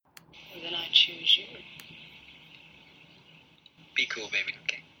choose you. Be cool, baby.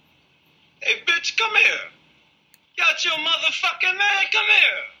 Okay. Hey, bitch, come here. Got your motherfucking man. Come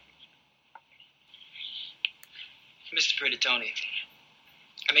here. Mr. Pretty Tony,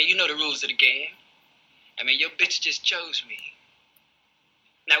 I mean, you know the rules of the game. I mean, your bitch just chose me.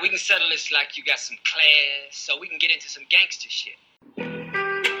 Now we can settle this like you got some class, so we can get into some gangster shit.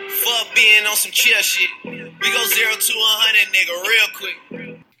 Fuck being on some chill shit. We go 0 to 100, nigga, real quick.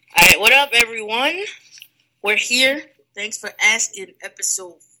 Alright, what up, everyone? We're here. Thanks for asking.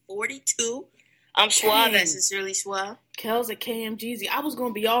 Episode 42. I'm Suave, that's Sincerely Suave. Kel's at KMGZ. I was going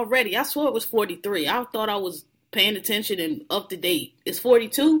to be all ready. I swore it was 43. I thought I was paying attention and up to date. It's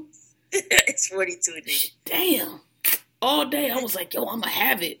 42? It's 42, nigga. Damn. All day I was like, yo, I'm going to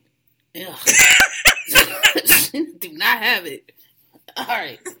have it. Yeah. Do not have it. All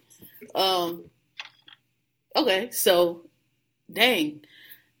right. Okay, so, dang.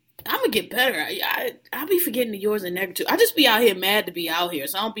 I'm going to get better. I be forgetting the yours and negative. I just be out here mad to be out here.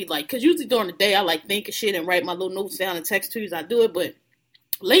 So I don't be like, because usually during the day I like think of shit and write my little notes down and text to you as I do it. But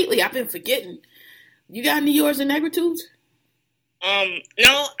lately I've been forgetting. You got any yours and negatives?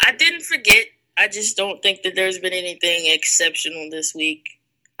 No, I didn't forget. I just don't think that there's been anything exceptional this week.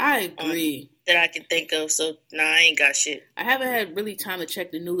 I agree. That I can think of. So, nah, I ain't got shit. I haven't had really time to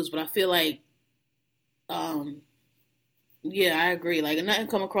check the news, but I feel like, yeah, I agree. Like, nothing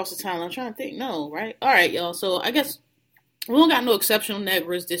come across the timeline. I'm trying to think. No, right? All right, y'all. So, I guess we don't got no exceptional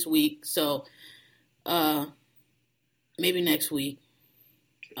negatives this week. So, maybe next week.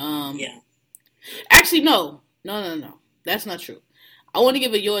 Yeah. Actually, no. That's not true. I want to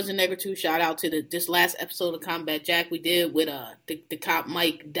give a yours and negative shout out to this last episode of Combat Jack we did with the cop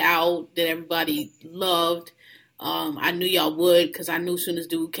Mike Dowd that everybody loved. I knew y'all would because I knew as soon as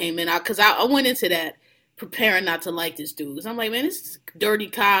dude came in. Because I went into that preparing not to like this dude. Because I'm like, man, this is a dirty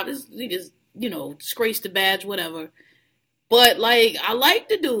cop. This nigga's, disgraced the badge, whatever. But, like, I like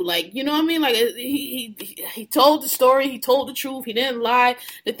the dude. Like, you know what I mean? Like, he told the story. He told the truth. He didn't lie.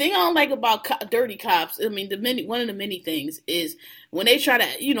 The thing I don't like about dirty cops, I mean, one of the many things is when they try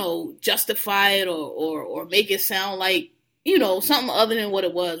to, justify it or make it sound like, something other than what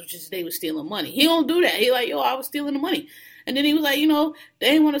it was, which is they were stealing money. He don't do that. He like, I was stealing the money. And then he was like, they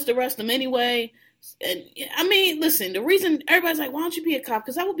didn't want us to arrest him anyway. And I mean, listen, the reason everybody's like, why don't you be a cop?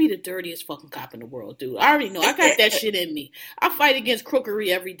 Because I would be the dirtiest fucking cop in the world, dude. I already know. I got that shit in me. I fight against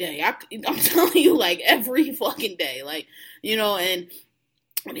crookery every day. I'm telling you, like, every fucking day. Like, and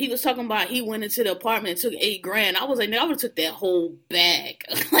when he was talking about he went into the apartment and took $8,000, I was like, I would have took that whole bag,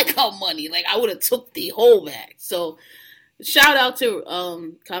 like, our money. Like, I would have took the whole bag. So, shout out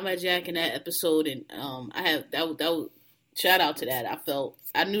to Combat Jack in that episode. And that was shout out to that.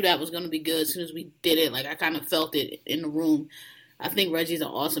 I knew that was going to be good as soon as we did it. Like, I kind of felt it in the room. I think Reggie's an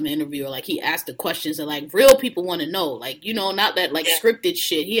awesome interviewer. Like, he asked the questions that, like, real people want to know. Like, not that, like, scripted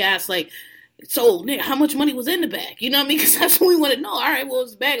shit. He asked, like, so, nigga, how much money was in the bag? You know what I mean? Because that's what we want to know. All right, well,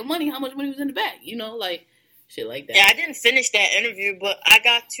 it's a bag of money. How much money was in the bag? Like, shit like that. Yeah, I didn't finish that interview, but I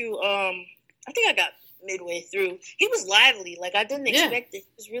got to, I think I got midway through. He was lively. Like, I didn't expect it.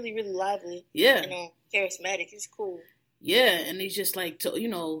 He was really, really lively. Yeah. Charismatic. He was cool. Yeah, and he's just like,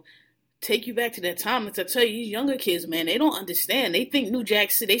 take you back to that time. And I tell you, these younger kids, man, they don't understand. They think New Jack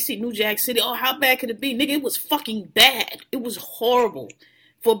City, they see New Jack City, oh, how bad could it be? Nigga, it was fucking bad. It was horrible.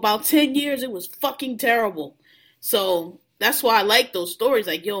 For about 10 years, it was fucking terrible. So that's why I like those stories.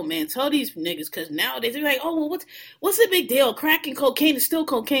 Like, yo, man, tell these niggas, because nowadays they're like, oh, well, what's the big deal? Crack and cocaine is still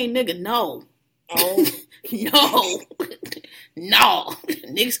cocaine, nigga. No. Oh. No.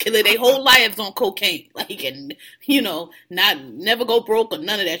 Niggas kill their whole lives on cocaine. Like, and, never go broke or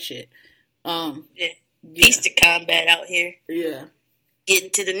none of that shit. Yeah. Peace to combat out here. Yeah.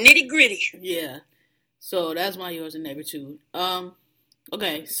 Getting to the nitty gritty. Yeah. So that's my yours and negative.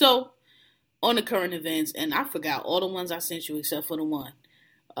 Okay, so on the current events, and I forgot all the ones I sent you except for the one.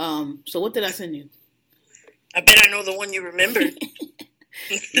 So what did I send you? I bet I know the one you remembered.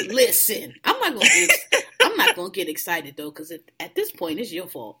 Listen, I'm not gonna get excited though, because at this point it's your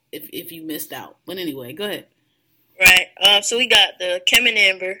fault if you missed out. But anyway, go ahead. Right. So we got the Kim and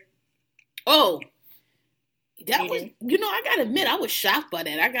Amber. Oh, that was, I gotta admit, I was shocked by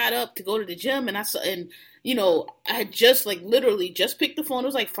that. I got up to go to the gym and I had just literally just picked the phone. It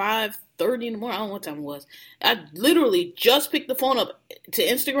was like 5:30 in the morning. I don't know what time it was. I literally just picked the phone up to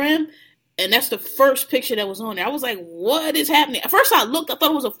Instagram. And that's the first picture that was on there. I was like, what is happening? At first I looked, I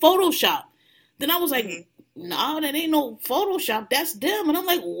thought it was a Photoshop. Then I was like, no, that ain't no Photoshop. That's them. And I'm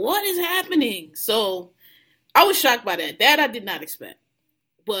like, what is happening? So I was shocked by that. That I did not expect.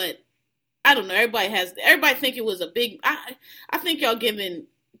 But I don't know. Everybody think it was a big, I think y'all giving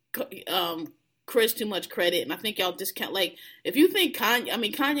Chris too much credit, and I think y'all discount. Like, if you think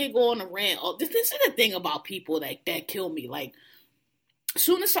Kanye go on a rant. This is the thing about people that kill me. Like, as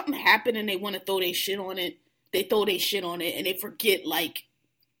soon as something happened and they want to throw their shit on it, they throw their shit on it, and they forget like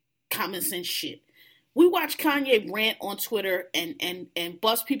common sense shit. We watch Kanye rant on Twitter and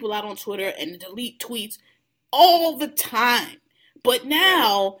bust people out on Twitter and delete tweets all the time. But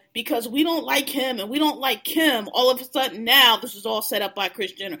now, because we don't like him and we don't like Kim, all of a sudden now this is all set up by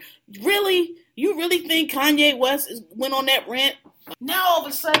Kris Jenner. Really? You really think Kanye West went on that rant? Now all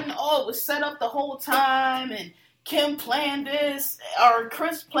of a sudden, it was set up the whole time and Kim planned this or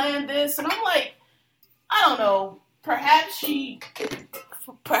Kris planned this. And I'm like, I don't know. Perhaps she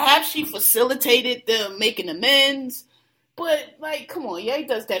facilitated them making amends. But, like, come on. Ye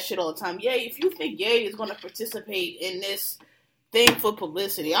does that shit all the time. Ye, if you think Ye is going to participate in this thing for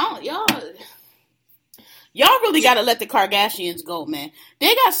publicity, y'all really got to let the Kardashians go, man.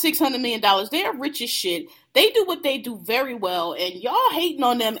 They got $600 million. They're rich as shit. They do what they do very well, and y'all hating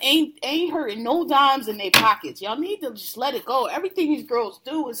on them ain't hurting no dimes in their pockets. Y'all need to just let it go. Everything these girls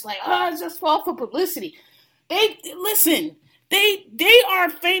do is like, it's just fall for publicity. They are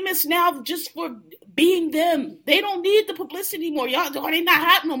famous now just for being them. They don't need the publicity anymore. Y'all, are they not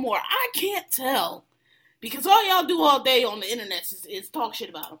hot no more? I can't tell. Because all y'all do all day on the internet is talk shit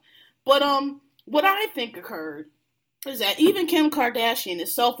about them. But what I think occurred is that even Kim Kardashian,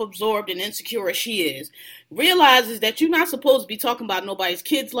 as self-absorbed and insecure as she is, realizes that you're not supposed to be talking about nobody's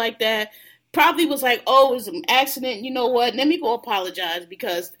kids like that. Probably was like, it was an accident. You know what? Let me go apologize.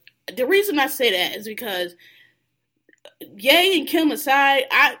 Because the reason I say that is because Ye and Kim aside,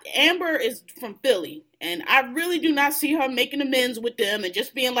 Amber is from Philly. And I really do not see her making amends with them and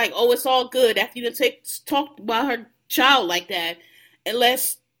just being like, it's all good after you talked about her child like that,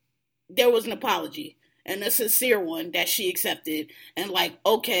 unless there was an apology and a sincere one that she accepted and like,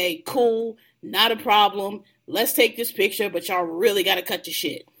 okay, cool, not a problem. Let's take this picture, but y'all really got to cut your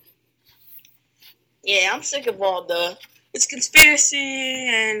shit. Yeah, I'm sick of all it's conspiracy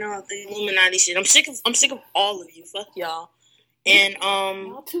and the Illuminati shit. I'm sick of all of you. Fuck y'all. And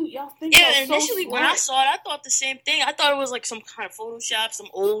y'all think initially when I saw it, I thought the same thing. I thought it was like some kind of Photoshop, some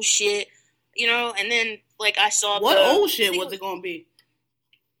old shit, and then like I saw what old shit was it gonna be?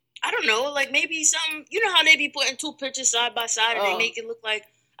 I don't know, like maybe some, how they be putting two pictures side by side and they make it look like,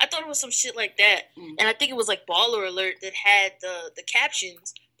 I thought it was some shit like that. And I think it was like Baller Alert that had the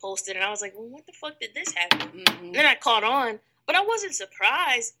captions posted, and I was like, well, what the fuck did this happen? And then I caught on, but I wasn't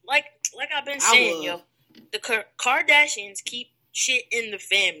surprised. Like I've been saying, the Kardashians keep shit in the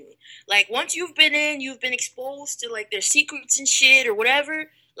family. Like, once you've been exposed to, like, their secrets and shit or whatever,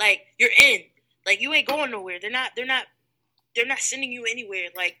 like, you're in. Like, you ain't going nowhere. They're not sending you anywhere,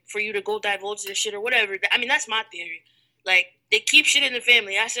 like, for you to go divulge their shit or whatever. I mean, that's my theory. Like, they keep shit in the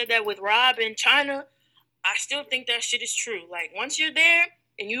family. I said that with Rob and China. I still think that shit is true. Like, once you're there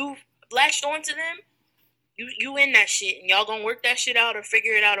and you latched onto them, you in that shit, and y'all gonna work that shit out or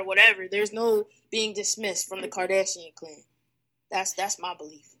figure it out or whatever. There's no being dismissed from the Kardashian clan. That's my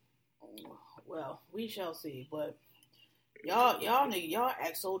belief. Well, we shall see. But y'all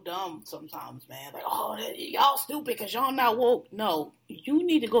act so dumb sometimes, man. Like, y'all stupid because y'all not woke. No, you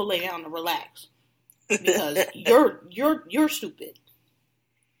need to go lay down and relax because you're stupid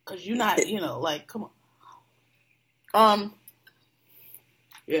because you're not. Like, come on.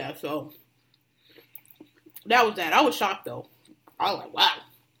 Yeah. So that was that. I was shocked though. I was like, wow.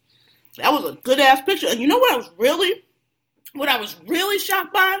 That was a good ass picture. And you know what I was really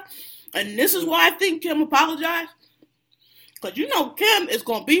shocked by? And this is why I think Kim apologized. Because Kim is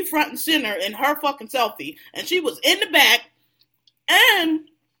going to be front and center in her fucking selfie. And she was in the back and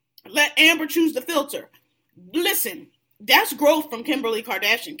let Amber choose the filter. Listen, that's growth from Kimberly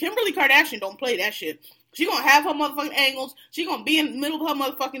Kardashian. Kimberly Kardashian don't play that shit. She going to have her motherfucking angles. She going to be in the middle of her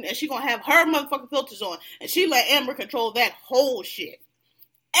motherfucking... And she going to have her motherfucking filters on. And she let Amber control that whole shit.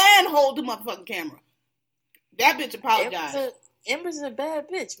 And hold the motherfucking camera. That bitch apologized. Amber's a bad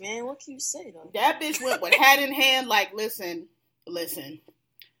bitch, man. What can you say, though? That bitch went with hat in hand like, listen.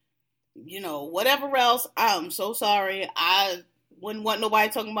 Whatever else, I'm so sorry. I wouldn't want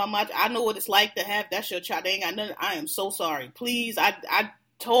nobody talking about I know what it's like to have that's your child. They ain't got nothing. I am so sorry. Please, I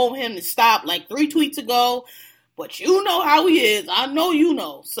told him to stop like 3 tweets ago. But you know how he is. I know you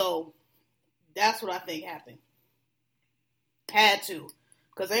know. So, that's what I think happened. Had to.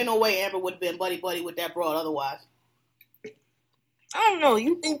 Because ain't no way Amber would have been buddy-buddy with that broad otherwise. I don't know.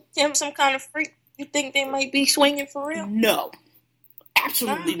 You think Kim some kind of freak? You think they might be swinging for real? No.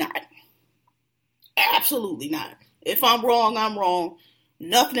 Absolutely not. Absolutely not. If I'm wrong, I'm wrong.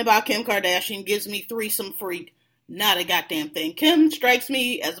 Nothing about Kim Kardashian gives me threesome freak. Not a goddamn thing. Kim strikes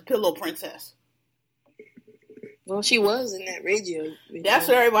me as a pillow princess. Well, she was in that radio. That's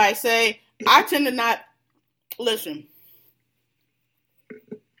what everybody say. I tend to not listen.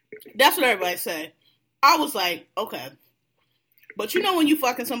 That's what everybody say. I was like, okay. But you know when you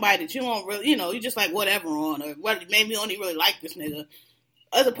fucking somebody that you don't really, you know, you just like whatever on, or what, maybe you only really like this nigga,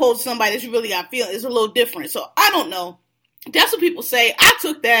 as opposed to somebody that you really got feeling, it's a little different. So I don't know. That's what people say. I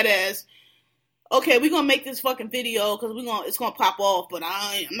took that as, okay, we're gonna make this fucking video because it's gonna pop off, but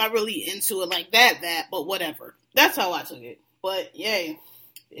I'm not really into it like that, but whatever. That's how I took it. But yay,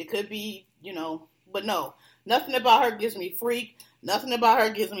 it could be, you know, but no, nothing about her gives me freak. Nothing about her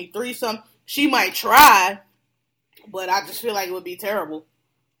gives me threesome. She might try, but I just feel like it would be terrible.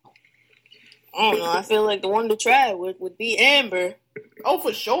 I don't know. I feel like the one to try would be Amber. Oh,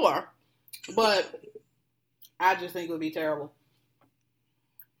 for sure. But I just think it would be terrible.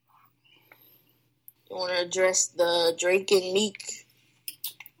 You want to address the Drake and Meek?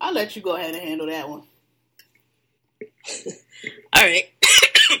 I'll let you go ahead and handle that one. All right.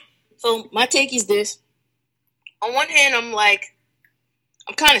 So my take is this. On one hand,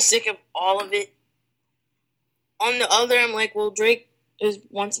 I'm kind of sick of all of it. On the other, I'm like, well, Drake is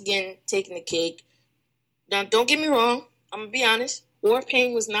once again taking the cake. Now, don't get me wrong. I'm gonna be honest.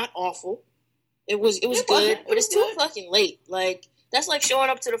 Warpaint was not awful. It was good, but it's too fucking late. Like, that's like showing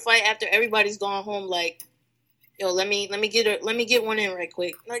up to the fight after everybody's gone home. Like, yo, let me get one in right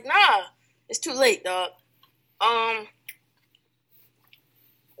quick. Like, nah, it's too late, dog.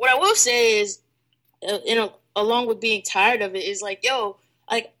 What I will say is, along with being tired of it, is like, yo,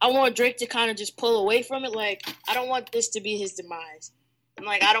 like, I want Drake to kind of just pull away from it. Like, I don't want this to be his demise. And,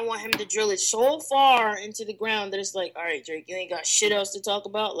 like, I don't want him to drill it so far into the ground that it's like, all right, Drake, you ain't got shit else to talk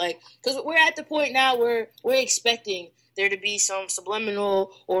about. Like, because we're at the point now where we're expecting there to be some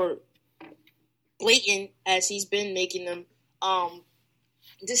subliminal or blatant, as he's been making them,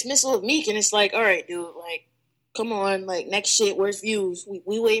 dismissal of Meek. And it's like, all right, dude, like, come on, like, next shit, where's views?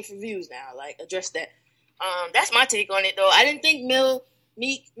 We waiting for views now. Like, address that. That's my take on it, though. I didn't think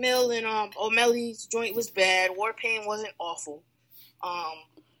Meek Mill and O'Malley's joint was bad. Warpaint wasn't awful.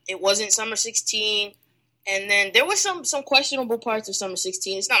 It wasn't Summer 16, and then there was some questionable parts of Summer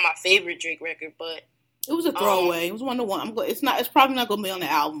 16. It's not my favorite Drake record, but it was a throwaway. It was one to one. It's probably not gonna be on the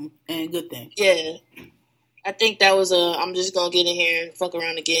album, and good thing. Yeah, I think that was I'm just gonna get in here and fuck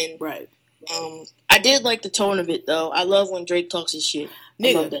around again. Right. I did like the tone of it though. I love when Drake talks his shit.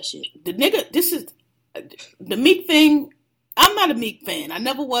 I love that shit. This is the Meek thing. I'm not a Meek fan. I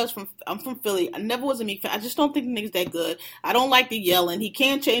never was. I'm from Philly. I never was a Meek fan. I just don't think the nigga's that good. I don't like the yelling. He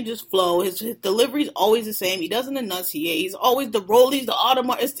can't change his flow. His delivery's always the same. He doesn't enunciate. He's always the rollies, the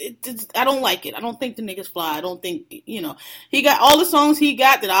automatic. I don't like it. I don't think the nigga's fly. I don't think, he got all the songs he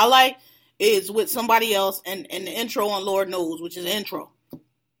got that I like is with somebody else, and the intro on Lord Knows, which is the intro.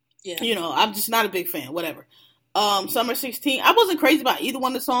 Yeah. I'm just not a big fan. Whatever. Summer 16, I wasn't crazy about either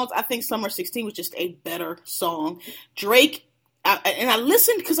one of the songs. I think Summer 16 was just a better song. Drake, I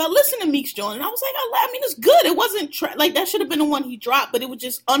listened to Meek's joint, and I was like, I mean, it's good. It wasn't, that should have been the one he dropped, but it was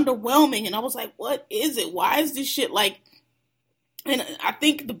just underwhelming, and I was like, what is it? Why is this shit and I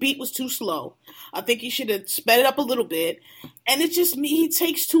think the beat was too slow. I think he should have sped it up a little bit, and it's just me, he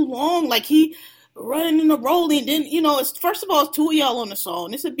takes too long, like he running in the rolling, then, it's, first of all, it's two of y'all on the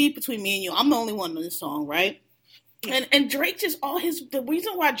song. It's a beat between me and you. I'm the only one on the song, right? And Drake just, the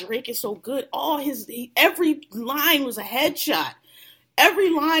reason why Drake is so good, every line was a headshot. Every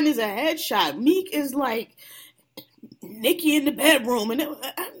line is a headshot. Meek is like Nicki in the bedroom, and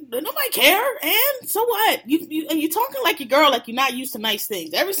nobody care. And so what? You're talking like your girl, like you're not used to nice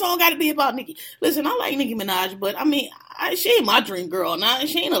things. Every song got to be about Nicki. Listen, I like Nicki Minaj, but I mean, she ain't my dream girl. Now,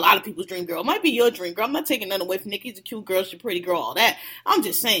 she ain't a lot of people's dream girl. It might be your dream girl. I'm not taking nothing away from Nicki's a cute girl. She's a pretty girl. All that. I'm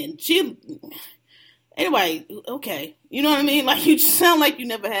just saying, anyway, okay. You know what I mean? Like, you sound like you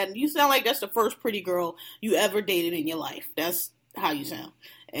never had... You sound like that's the first pretty girl you ever dated in your life. That's how you sound.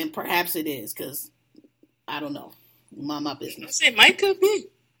 And perhaps it is, because, I don't know. Mind my business. It might could be.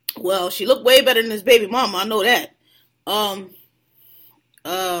 Well, she looked way better than his baby mama. I know that.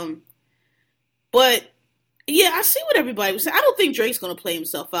 But, yeah, I see what everybody was saying. I don't think Drake's going to play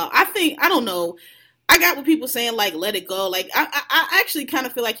himself out. I don't know. I got what people saying, like, let it go. Like, I actually kind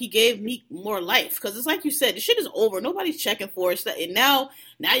of feel like he gave Meek more life. Because it's like you said, the shit is over. Nobody's checking for it. And now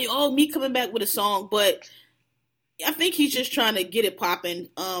Meek coming back with a song. But I think he's just trying to get it popping.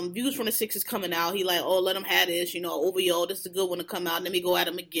 Views from the Six is coming out. He like, let him have this. OVO, this is a good one to come out. Let me go at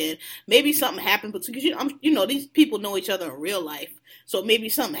him again. Maybe something happened. Because, these people know each other in real life. So maybe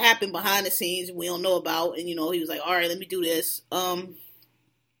something happened behind the scenes we don't know about. And, he was like, all right, let me do this.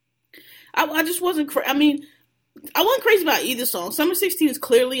 I just wasn't. I mean, I wasn't crazy about either song. Summer 16 is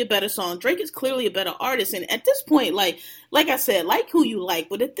clearly a better song. Drake is clearly a better artist. And at this point, like I said, like who you like.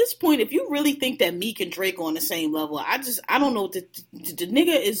 But at this point, if you really think that Meek and Drake are on the same level, I don't know. The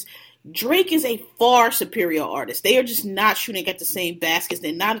nigga is... Drake is a far superior artist. They are just not shooting at the same baskets.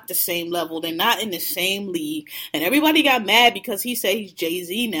 They're not at the same level. They're not in the same league. And everybody got mad because he said he's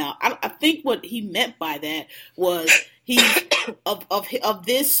Jay-Z now. I think what he meant by that was he's of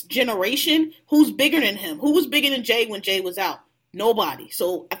this generation, who's bigger than him? Who was bigger than Jay when Jay was out? Nobody.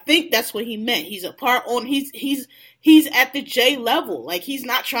 So I think that's what he meant. He's a part on. He's at the Jay level. Like, he's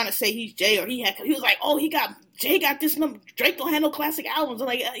not trying to say he's Jay or he was like, oh, Jay got this number. Drake don't have no classic albums. I'm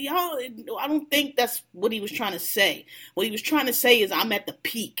like, y'all, I don't think that's what he was trying to say. What he was trying to say is I'm at the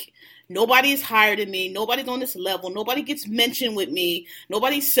peak. Nobody is higher than me. Nobody's on this level. Nobody gets mentioned with me.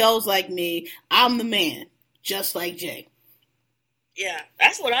 Nobody sells like me. I'm the man, just like Jay. Yeah,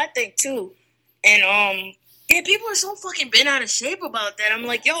 that's what I think too. And yeah, people are so fucking bent out of shape about that. I'm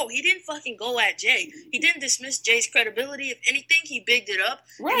like, yo, he didn't fucking go at Jay. He didn't dismiss Jay's credibility. If anything, he bigged it up.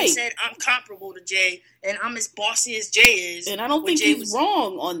 Right. And he said, I'm comparable to Jay, and I'm as bossy as Jay is. And I don't think he's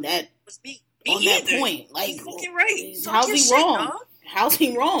wrong on that. That point. Like, he's fucking right. How's he wrong? Dog. How's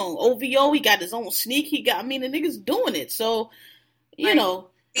he wrong? OVO, he got his own sneak. The nigga's doing it. So, you know.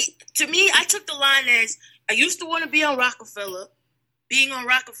 To me, I took the line as, I used to want to be on Rockefeller. Being on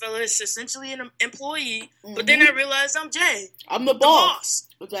Rockefeller is essentially an employee, but then I realized I'm Jay. I'm the boss.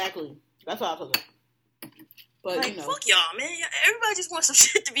 Exactly. That's how I feel. But, like, fuck y'all, man. Everybody just wants some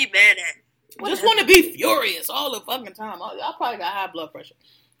shit to be mad at. Whatever. Just want to be furious all the fucking time. Y'all probably got high blood pressure.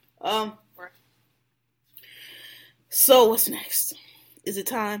 So, what's next? Is it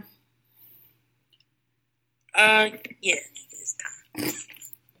time? Yeah, it's time.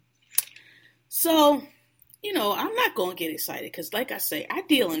 So... You know, I'm not going to get excited because, like I say, I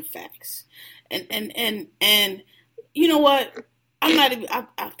deal in facts. And you know what? I'm not even,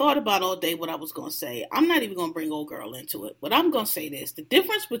 I thought about all day what I was going to say. I'm not even going to bring old girl into it. But I'm going to say this. The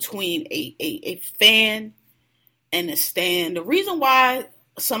difference between a fan and a stan, the reason why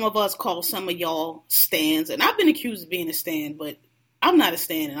some of us call some of y'all stans, and I've been accused of being a stan, but I'm not a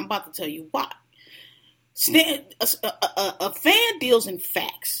stan, and I'm about to tell you why. A fan deals in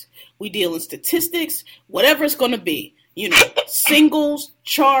facts. We deal in statistics, whatever it's going to be. You know, singles,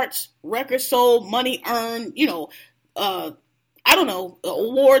 charts, records sold, money earned, you know, I don't know,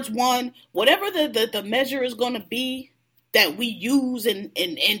 awards won, whatever the measure is going to be that we use in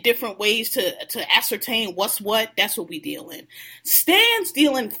different ways to ascertain what's what, that's what we deal in. Stans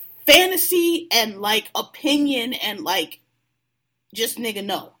deal in fantasy and, like, opinion and, like, just nigga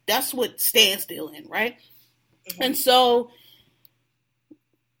no. That's what stans deal in, right? Mm-hmm. And so...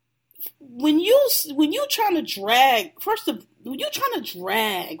 When you trying to drag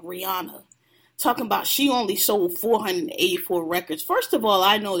Rihanna, talking about she only sold 484 records, first of all,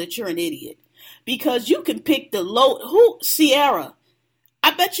 I know that you're an idiot because you can pick Ciara.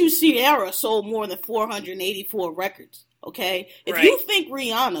 I bet you Ciara sold more than 484 records. Okay, if you think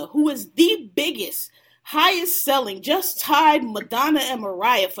Rihanna, who is the biggest, highest selling, just tied Madonna and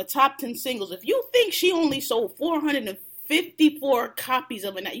Mariah for top 10 singles, if you think she only sold 454 copies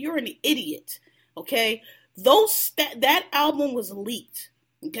of it, you're an idiot, okay? That album was leaked,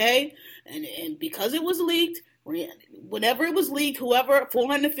 okay? And because it was leaked, whenever it was leaked,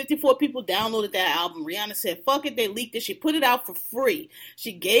 454 people downloaded that album. Rihanna said, fuck it, they leaked it. She put it out for free.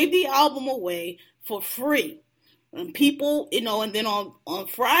 She gave the album away for free. And people, you know, and then on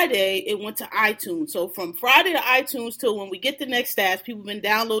Friday, it went to iTunes. So from Friday to iTunes till when we get the next stats, people have been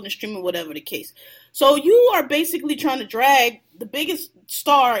downloading, streaming, whatever the case. So you are basically trying to drag the biggest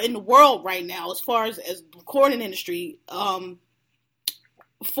star in the world right now, as far as recording industry,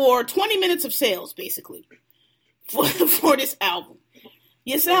 for 20 minutes of sales, basically, for this album.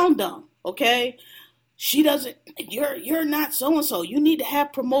 You sound dumb, okay? She doesn't, you're not so-and-so. You need to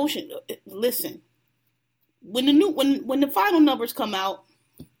have promotion. Listen, when the final numbers come out,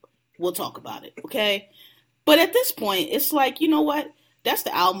 we'll talk about it, okay? But at this point, it's like, you know what? That's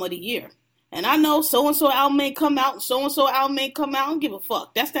the album of the year. And I know so-and-so album may come out and so-and-so album may come out. I don't give a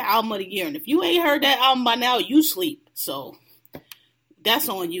fuck. That's the album of the year. And if you ain't heard that album by now, you sleep. So that's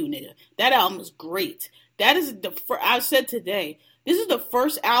on you, nigga. That album is great. That is I said today, this is the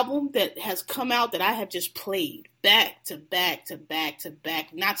first album that has come out that I have just played back to back to back to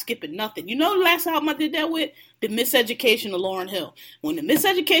back, not skipping nothing. You know the last album I did that with? The Miseducation of Lauryn Hill. When the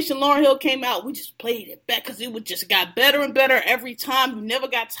Miseducation of Lauryn Hill came out, we just played it back because it would just got better and better every time. You never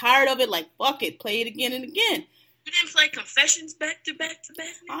got tired of it. Like, fuck it, play it again and again. You didn't play Confessions back to back to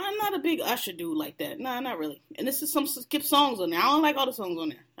back? I'm not a big Usher dude like that. Nah, not really. And this is some skip songs on there. I don't like all the songs on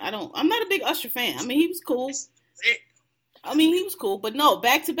there. I'm not a big Usher fan. I mean, he was cool. it. I mean, he was cool, but no,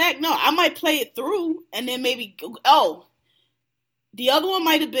 back to back, no. I might play it through and then maybe, the other one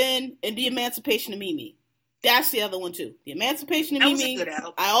might have been in The Emancipation of Mimi. That's the other one too. The Emancipation of Mimi,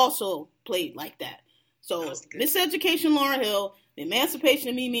 I also played like that. So, Miseducation, Lauryn Hill, The Emancipation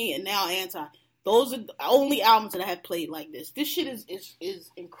of Mimi, and now Anti. Those are the only albums that I have played like this. This shit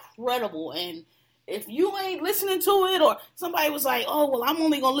is incredible, and if you ain't listening to it, or somebody was like, "Oh, well, I'm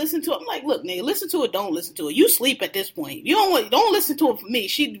only gonna listen to it," I'm like, "Look, nigga, listen to it. Don't listen to it. You sleep at this point. You don't listen to it for me.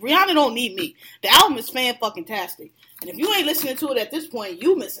 Rihanna don't need me. The album is fan fucking tastic, and if you ain't listening to it at this point,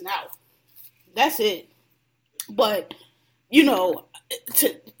 you missing out. That's it. But y'all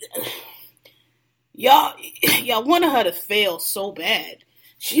wanted her to fail so bad.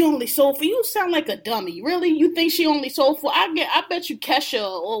 She only sold for, you sound like a dummy. Really? You think she only sold for, I bet you Kesha,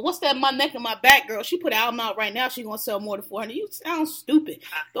 or what's that, My Neck and My Back girl, she put an album out right now, she gonna sell more than 400. You sound stupid.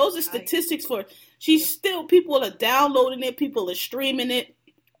 Those are statistics for, people are downloading it, people are streaming it.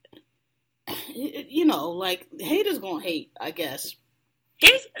 Like, haters gonna hate, I guess.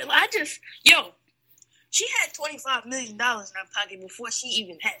 She had $25 million in her pocket before she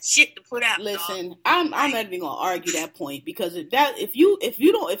even had shit to put out. Listen, I'm not even gonna argue that point, because if you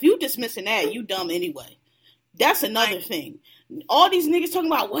dismissing that, you dumb anyway. That's another thing. All these niggas talking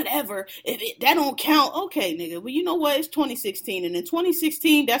about whatever, that don't count. Okay, nigga, well, you know what? It's 2016, and in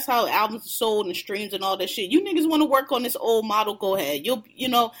 2016, that's how albums are sold and streams and all that shit. You niggas want to work on this old model? Go ahead.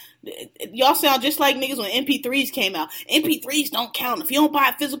 Y'all sound just like niggas when MP3s came out. MP3s don't count. If you don't buy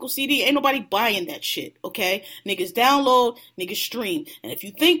a physical CD, ain't nobody buying that shit. Okay, niggas download, niggas stream, and if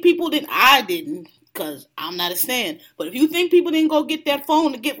you think people didn't, I didn't, because I'm not a stan. But if you think people didn't go get that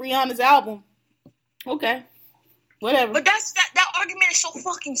phone to get Rihanna's album, okay. Whatever. But that argument is so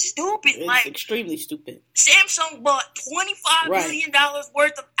fucking stupid. It's extremely stupid. Samsung bought $25 million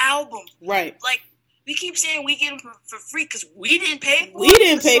worth of albums. Right. Like, we keep saying we get them for free because we didn't pay for it. We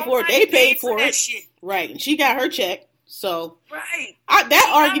didn't pay for it. They paid for it. Shit. Right. And she got her check. So. Right.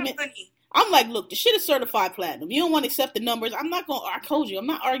 That argument. I'm like, look, the shit is certified platinum. You don't want to accept the numbers. I told you, I'm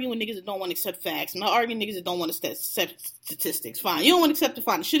not arguing with niggas that don't want to accept facts. I'm not arguing niggas that don't want to accept statistics. Fine. You don't want to accept the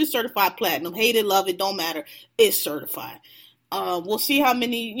fine. The shit is certified platinum. Hate it, love it, don't matter. It's certified. We'll see how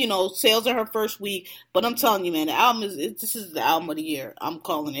many, sales are her first week. But I'm telling you, man, the album this is the album of the year. I'm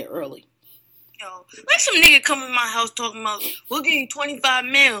calling it early. Yo, let some nigga come in my house talking about, we'll give you 25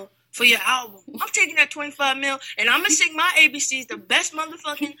 mil for your album. I'm taking that 25 mil, and I'm going to sing my ABCs, the best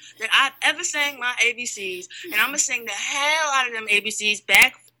motherfucking that I've ever sang my ABCs, and I'm going to sing the hell out of them ABCs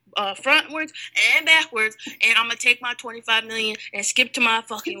back, frontwards and backwards, and I'm going to take my 25 million and skip to my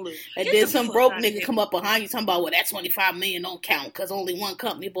fucking loop. And then some broke nigga come up behind you talking about, well, that 25 million don't count because only one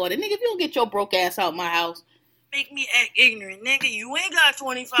company bought it. Nigga, if you don't get your broke ass out my house. Make me act ignorant, nigga. You ain't got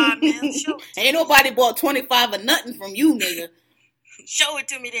 25 million. Ain't nobody bought 25 or nothing from you, nigga. Show it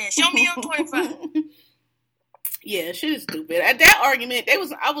to me then. Show me your 25. Yeah, shit is stupid. At that argument, I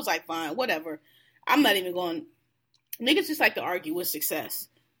was like, fine, whatever. I'm not even going. Niggas just like to argue with success.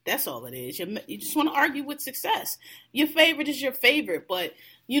 That's all it is. You just want to argue with success. Your favorite is your favorite, but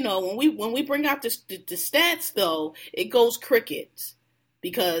when we bring out the stats, though, it goes crickets,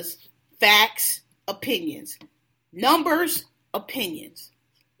 because facts, opinions, numbers, opinions.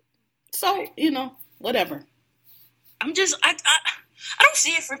 So whatever. I don't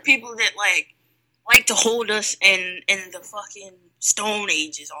see it for people that like to hold us in the fucking Stone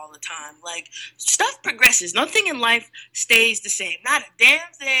Ages all the time. Like, stuff progresses. Nothing in life stays the same. Not a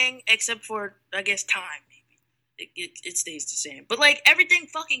damn thing, except for, I guess, time. Maybe it stays the same. But everything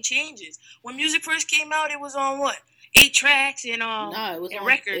fucking changes. When music first came out, it was on what? 8 tracks and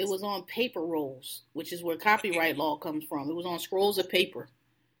records. It was on paper rolls, which is where copyright law comes from. It was on scrolls of paper.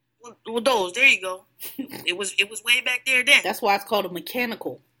 Well, those. There you go. It was way back there then. That's why it's called a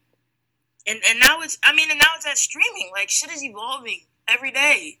mechanical. And now it's at streaming. Like, shit is evolving every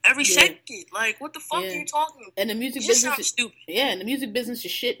day, every second. Like, what the fuck are you talking about? And the music business is stupid. Yeah, and the music business is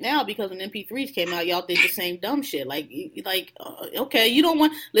shit now, because when MP3s came out, y'all did the same dumb shit. Okay, you don't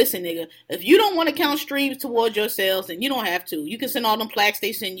want. Listen, nigga, if you don't want to count streams towards your sales, then you don't have to. You can send all them plaques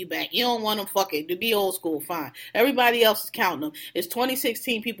they send you back. You don't want them. Fuck it. To be old school, fine. Everybody else is counting them. It's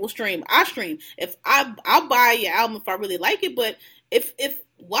 2016. People stream. I stream. If I'll buy your album if I really like it, but if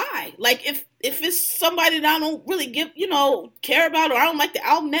why? Like, if it's somebody that I don't really care about, or I don't like the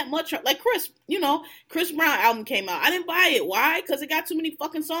album that much, like Chris Brown album came out. I didn't buy it. Why? Because it got too many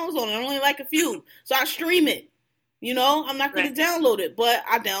fucking songs on it. I only like a few. So I stream it. I'm not going to download it. But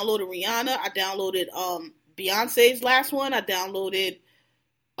I downloaded Rihanna. I downloaded Beyonce's last one. I downloaded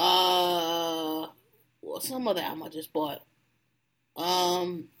some other album I just bought.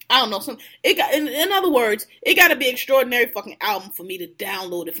 I don't know. In other words, it got to be extraordinary fucking album for me to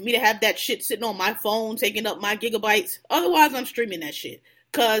download it, for me to have that shit sitting on my phone, taking up my gigabytes. Otherwise, I'm streaming that shit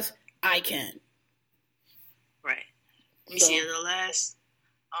because I can. Right. Let me see the last.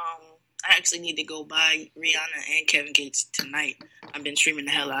 I actually need to go buy Rihanna and Kevin Gates tonight. I've been streaming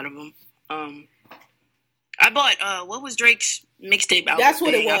the hell out of them. I bought what was Drake's mixtape album? That's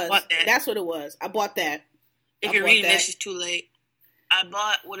what it was. I bought that. That's what it was. I bought that. If you're reading this, it's too late. I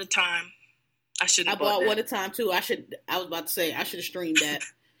bought What a Time. I shouldn't. I bought What a Time too. I was about to say I should have streamed that.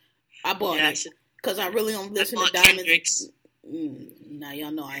 I bought it because I really only listen to Diamonds. Now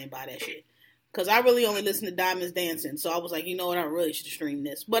y'all know I ain't buy that shit because I really only listen to Diamonds Dancing. So I was like, you know what, I really should have streamed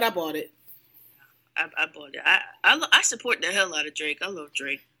this, but I bought it. I bought it. I support the hell out of Drake. I love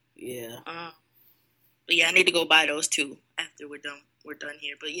Drake. Yeah. But yeah, I need to go buy those too after we're done. We're done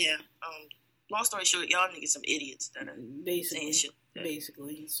here. But yeah. Long story short, y'all niggas some idiots that are saying shit.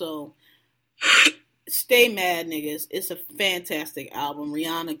 Basically. So, stay mad, niggas. It's a fantastic album.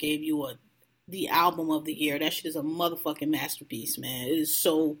 Rihanna gave you the album of the year. That shit is a motherfucking masterpiece, man. It is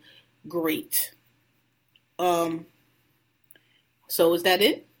so great. So is that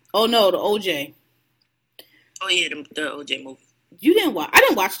it? Oh no, the OJ. Oh yeah, the OJ movie. You didn't watch? I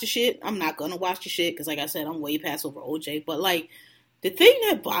didn't watch the shit. I'm not gonna watch the shit because, like I said, I'm way past over OJ. But like, the thing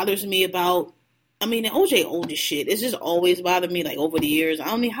that bothers me about, I mean, the OJ old as shit. It's just always bothered me, like, over the years.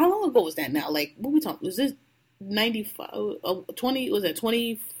 I mean, how long ago was that now? Like, what we talking? Was this 95? 20? Was that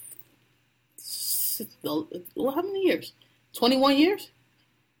 20? Well, how many years? 21 years?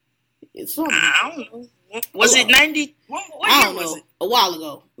 It's something. I don't know. Was it 90? What I don't know. A while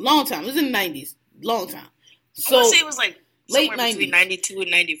ago. Long time. It was in the 90s. Long time. So, I would say it was like late 90s. Between 92 and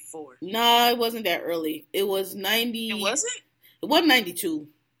 94. Nah, it wasn't that early. It was 90. It wasn't? It wasn't 92.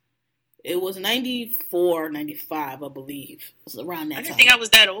 It was 94, 95, I believe. It was around that time. I didn't think I was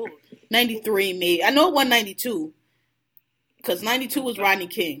that old. 93, maybe. I know it wasn't 92. Because 92 was Rodney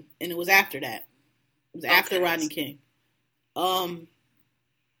King. And it was after that. It was after Rodney King.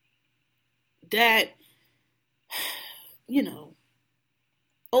 That, you know,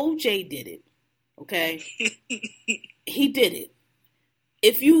 OJ did it. Okay? He did it.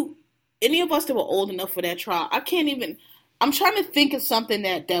 If any of us that were old enough for that trial, I'm trying to think of something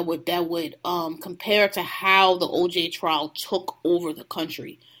that would compare to how the OJ trial took over the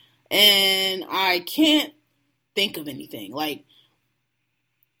country. And I can't think of anything. Like,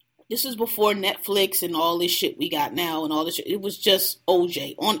 this is before Netflix and all this shit we got now and all this shit. It was just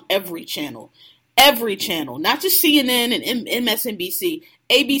OJ on every channel. Every channel. Not just CNN and MSNBC.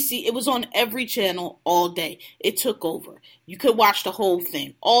 ABC. It was on every channel all day. It took over. You could watch the whole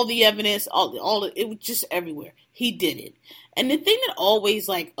thing. All the evidence, it was just everywhere. He did it. And the thing that always,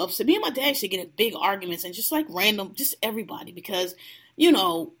 like, upset me and my dad used to get in big arguments and just, like, random, just everybody. Because, you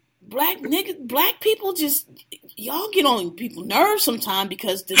know, black people just, y'all get on people's nerves sometimes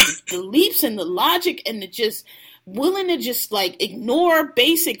because the leaps and the logic and the just willing to just, like, ignore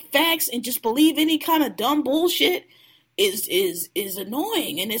basic facts and just believe any kind of dumb bullshit is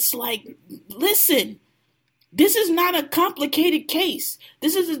annoying. And it's like, listen, this is not a complicated case.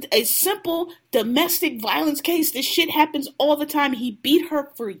 This is a simple domestic violence case. This shit happens all the time. He beat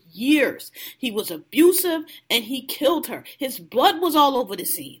her for years. He was abusive and he killed her. His blood was all over the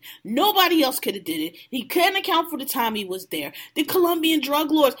scene. Nobody else could have did it. He can't account for the time he was there. The Colombian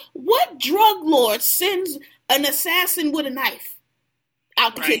drug lords. What drug lord sends an assassin with a knife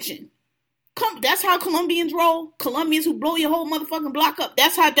out the kitchen? That's how Colombians roll. Colombians who blow your whole motherfucking block up.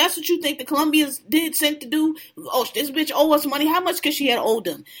 That's what you think the Colombians sent to do. Oh, this bitch owe us money. How much could she have owed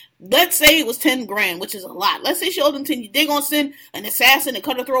them? Let's say it was $10,000, which is a lot. Let's say she owed them 10. They gonna send an assassin to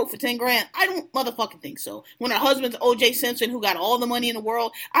cut her throat for $10,000? I don't motherfucking think so. When her husband's O.J. Simpson, who got all the money in the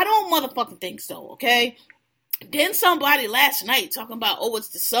world, I don't motherfucking think so. Okay. Then somebody last night talking about, oh, it's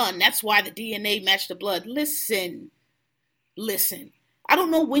the son. That's why the DNA matched the blood. Listen. I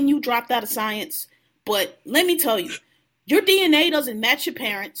don't know when you dropped out of science, but let me tell you, your DNA doesn't match your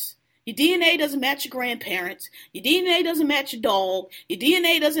parents. Your DNA doesn't match your grandparents. Your DNA doesn't match your dog. Your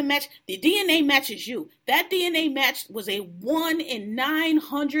DNA doesn't match. The DNA matches you. That DNA match was a 1 in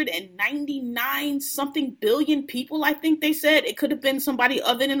 999 something billion people, I think they said. It could have been somebody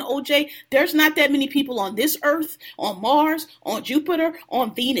other than OJ. There's not that many people on this Earth, on Mars, on Jupiter,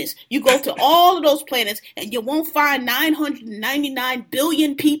 on Venus. You go to all of those planets and you won't find 999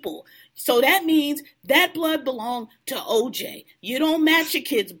 billion people. So that means that blood belonged to OJ. You don't match your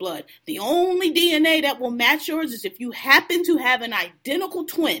kid's blood. The only DNA that will match yours is if you happen to have an identical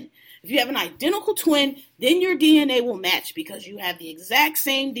twin. If you have an identical twin, then your DNA will match because you have the exact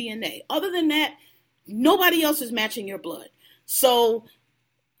same DNA. Other than that, nobody else is matching your blood. So,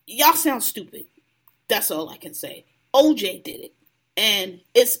 y'all sound stupid. That's all I can say. OJ did it. And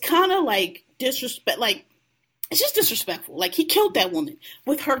it's kind of like disrespect, like, it's just disrespectful. Like, he killed that woman.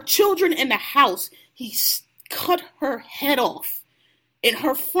 With her children in the house, he cut her head off. In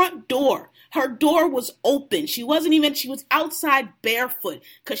her front door. Her door was open. She was outside barefoot.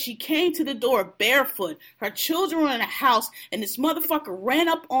 Because she came to the door barefoot. Her children were in the house. And this motherfucker ran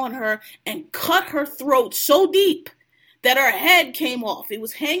up on her and cut her throat so deep that her head came off. It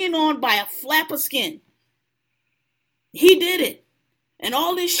was hanging on by a flap of skin. He did it. And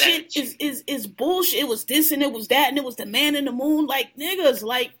all this shit is bullshit. It was this and it was that and it was the man in the moon. Like, niggas,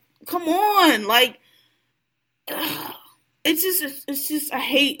 like, come on. Like, it's just, I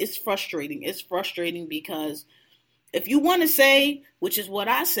hate, it's frustrating. It's frustrating because if you want to say, which is what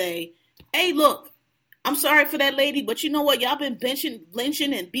I say, hey, look, I'm sorry for that lady, but you know what? Y'all been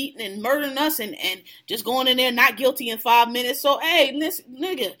lynching and beating and murdering us and just going in there not guilty in 5 minutes. So, hey, listen,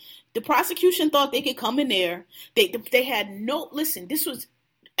 nigga, the prosecution thought they could come in there. They had no, listen, this was,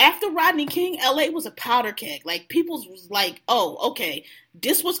 after Rodney King, LA was a powder keg. Like, people was like, oh, okay,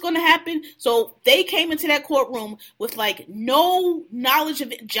 this was going to happen. So they came into that courtroom with, like, no knowledge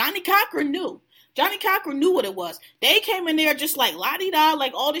of it. Johnny Cochran knew. Johnny Cochran knew what it was. They came in there just like la-di-da,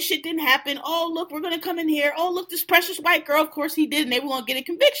 like all this shit didn't happen. Oh, look, we're going to come in here. Oh, look, this precious white girl, of course he did, and they were going to get a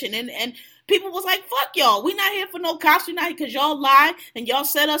conviction. And people was like, fuck y'all. We not here for no cops. We not here because y'all lie and y'all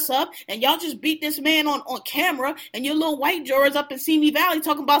set us up and y'all just beat this man on camera and your little white jurors up in Simi Valley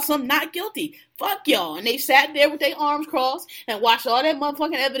talking about something not guilty. Fuck y'all. And they sat there with their arms crossed and watched all that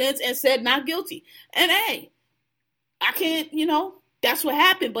motherfucking evidence and said not guilty. And hey, I can't, that's what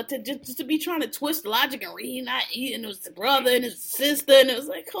happened, but to be trying to twist logic and read not eating, it was the brother and his sister, and it was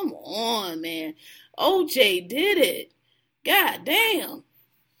like, come on, man. OJ did it. God damn.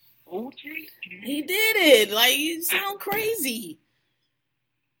 OJ? He did it. Like, you sound crazy.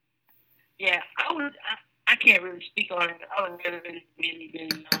 Yeah, I can't really speak on it. I was never really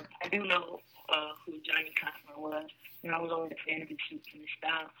been, I do know who Johnny Cochran was, and I was always a fan of his suits and his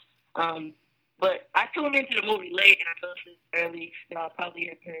style. But I tuned into the movie late and I fell asleep early, so I'll probably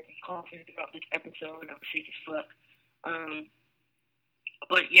hear parents coughing throughout this episode, and I'm sick as fuck.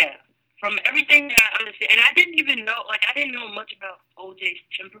 But yeah, from everything that I understand, and I didn't know much about OJ's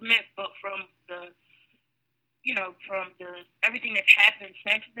temperament, but from everything that's happened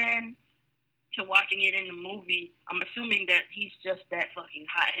since then to watching it in the movie, I'm assuming that he's just that fucking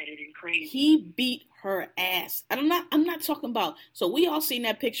hot-headed and crazy. He beat her ass. I'm not talking about, so we all seen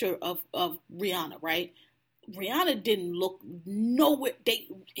that picture of Rihanna, right? Rihanna didn't look nowhere.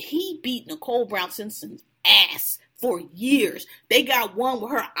 He beat Nicole Brown Simpson's ass for years. They got one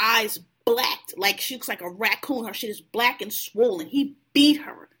with her eyes blacked, like she looks like a raccoon. Her shit is black and swollen. He beat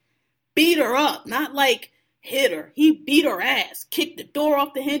her up, not like hit her. He beat her ass, kicked the door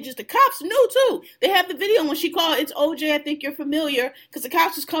off the hinges. The cops knew too. They have the video when she called, it's OJ, I think you're familiar, because the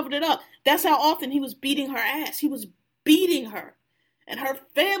cops just covered it up. That's how often he was beating her ass. He was beating her. And her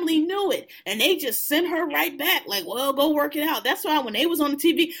family knew it. And they just sent her right back. Like, well, go work it out. That's why when they was on the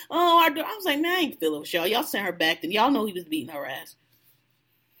TV, I was like, man, I ain't feeling with y'all. Y'all sent her back. Then y'all know he was beating her ass.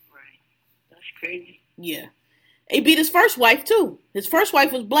 Right. That's crazy. Yeah. He beat his first wife, too. His first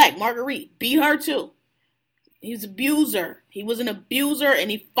wife was black, Marguerite. Beat her, too. He's an abuser. He was an abuser,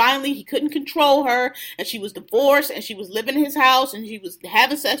 and he couldn't control her, and she was divorced, and she was living in his house, and she was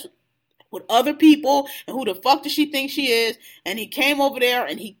having sex with other people, and who the fuck does she think she is? And he came over there,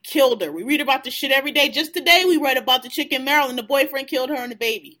 and he killed her. We read about this shit every day. Just today, we read about the chick in Maryland. The boyfriend killed her and the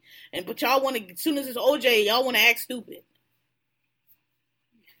baby. But y'all want to, as soon as it's OJ, y'all want to act stupid.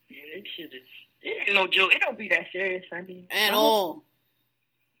 Yeah, this shit it ain't no joke. It don't be that serious, I mean. At all.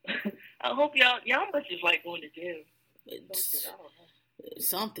 I hope y'all must just like going to jail.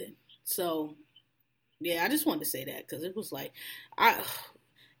 Something. So, yeah, I just wanted to say that because it was like,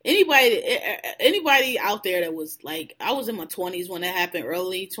 anybody out there that was like, I was in my 20s when that happened,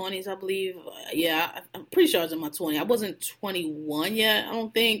 early 20s, I believe. Yeah, I'm pretty sure I was in my 20s. I wasn't 21 yet, I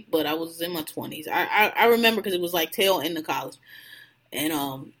don't think, but I was in my 20s. I remember because it was like tail end of college. And,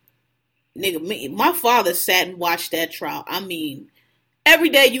 my father sat and watched that trial. I mean, every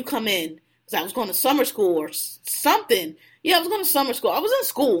day you come in, because I was going to summer school or something. Yeah, I was going to summer school. I was in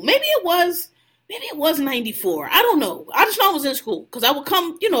school. Maybe it was 94. I don't know. I just know I was in school. Because I would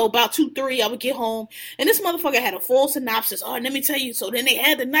come, about 2, 3, I would get home. And this motherfucker had a full synopsis. Oh, let me tell you. So then they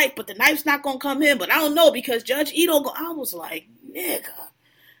had the knife, but the knife's not going to come in. But I don't know because Judge Ito, I was like, nigga,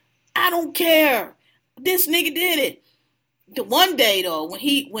 I don't care. This nigga did it. The one day though,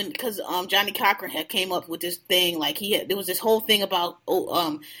 because Johnny Cochran had came up with this thing, like there was this whole thing about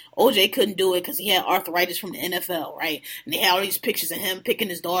OJ couldn't do it because he had arthritis from the NFL, right? And they had all these pictures of him picking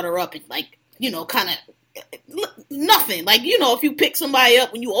his daughter up and like, kind of nothing. Like, if you pick somebody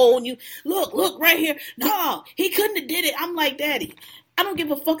up when you old and you look right here, no, he couldn't have did it. I'm like, Daddy, I don't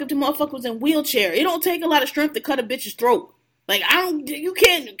give a fuck if the motherfucker was in a wheelchair. It don't take a lot of strength to cut a bitch's throat. Like, you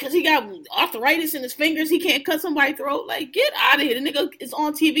can't, because he got arthritis in his fingers, he can't cut somebody's throat. Like, get out of here. The nigga is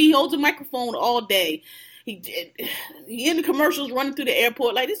on TV, he holds a microphone all day. He in the commercials running through the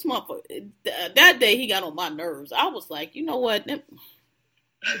airport. Like, this motherfucker, that day he got on my nerves. I was like, you know what?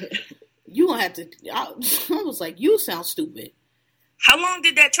 You gonna have to, I was like, you sound stupid. How long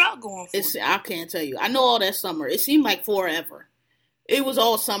did that trial go on for? I can't tell you. I know all that summer. It seemed like forever. It was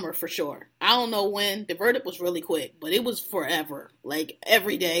all summer for sure. I don't know when. The verdict was really quick, but it was forever. Like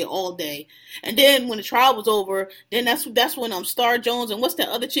every day, all day. And then when the trial was over, then that's when Star Jones and what's that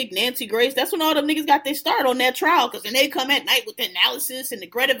other chick, Nancy Grace, that's when all them niggas got their start on that trial. Because then they come at night with the analysis and the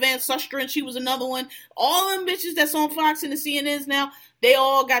Greta Van Susteren, she was another one. All them bitches that's on Fox and the CNNs now, they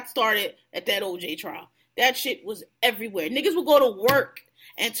all got started at that OJ trial. That shit was everywhere. Niggas would go to work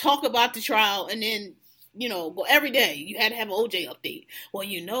and talk about the trial and then, but every day you had to have an OJ update. Well,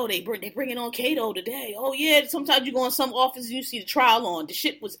 they bringing on Kato today. Oh yeah, sometimes you go in some office and you see the trial on. The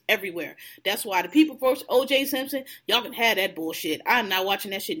shit was everywhere. That's why the people for OJ Simpson, y'all can have that bullshit. I'm not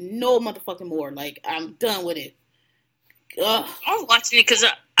watching that shit no motherfucking more. Like, I'm done with it. Ugh. I was watching it because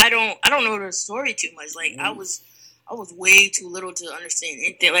I don't know the story too much. Like I was way too little to understand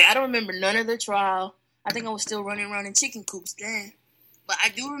anything. Like I don't remember none of the trial. I think I was still running around in chicken coops then. But I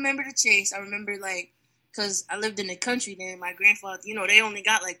do remember the chase. I remember because I lived in the country then, my grandfather, they only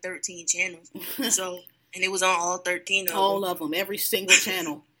got like 13 channels. So, and it was on all 13 of them. All of them, every single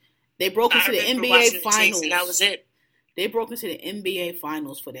channel. They broke into the NBA Finals. And that was it. They broke into the NBA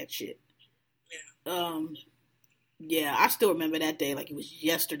Finals for that shit. Yeah. Yeah, I still remember that day like it was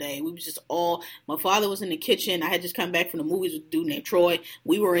yesterday. We was just my father was in the kitchen. I had just come back from the movies with a dude named Troy.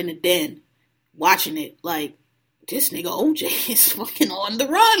 We were in the den watching it like, this nigga OJ is fucking on the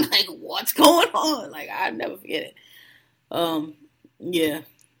run. Like, what's going on? Like, I'll never forget it. Yeah.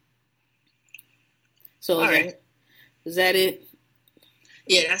 So is that it?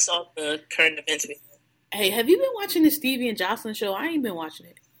 Yeah, that's all the current events we had. Hey, have you been watching the Stevie and Jocelyn show? I ain't been watching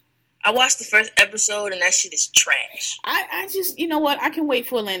it. I watched the first episode and that shit is trash. I just, you know what? I can wait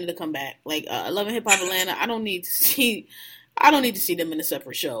for Atlanta to come back. Like, Love and Hip Hop Atlanta, I don't need to see them in a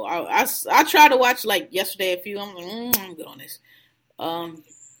separate show. I tried to watch like yesterday a few. I'm like, I'm good on this.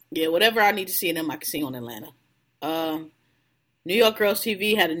 Yeah, whatever I need to see in them, I can see on Atlanta. New York Girls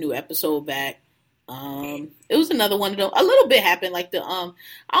TV had a new episode back. It was another one of them. A little bit happened, like the I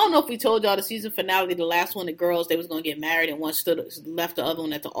don't know if we told y'all the season finale, the last one, the girls they was gonna get married and one left the other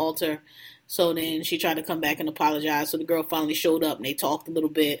one at the altar. So then she tried to come back and apologize. So the girl finally showed up and they talked a little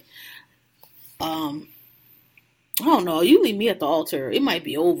bit. I don't know. You leave me at the altar, it might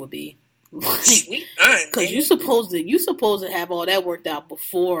be over, B. Because you supposed to have all that worked out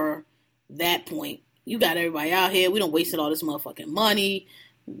before that point. You got everybody out here. We don't wasted all this motherfucking money.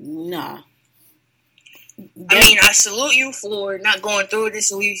 Nah. I mean, I salute you for not going through this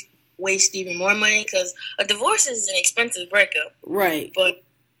so we waste even more money because a divorce is an expensive breakup. Right.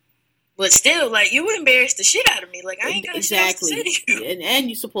 But still, like, you would embarrass the shit out of me. Like, I ain't got a chance to say to you. And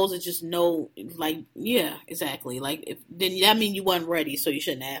you supposed to just know, like, yeah, exactly. Like, then that mean you wasn't ready, so you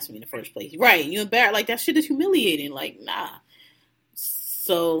shouldn't ask me in the first place. Right. You embarrassed. Like, that shit is humiliating. Like, nah.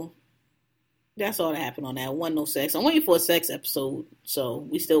 So, that's all that happened on that. Wasn't no sex. I'm waiting for a sex episode, so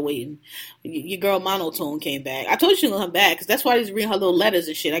we still waiting. Your girl Monotone came back. I told you she was going to come back, because that's why he's reading her little letters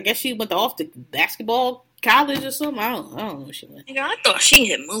and shit. I guess she went off to basketball college or something. I don't know where she went. I thought she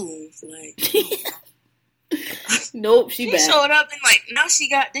had moved. Like, nope, she back. Showed up and like now she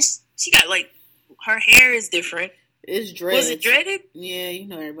got this. She got like her hair is different. It's dreads. Was it dreaded? Yeah, you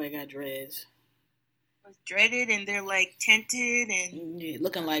know everybody got dreads. It was dreaded and they're like tinted and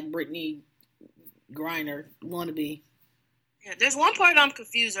looking like Brittany Griner wannabe. Yeah, there's one part I'm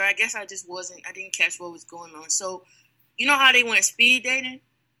confused, or I guess I didn't catch what was going on. So, you know how they went speed dating?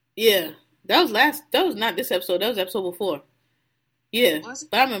 Yeah. That was not this episode. That was the episode before. Yeah. Was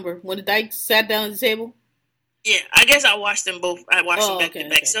it? But I remember when the Dyke sat down at the table. Yeah, I guess I watched them both. I watched them back to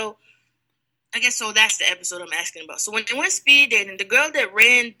back. Okay. So, I guess that's the episode I'm asking about. So when they went speed dating, the girl that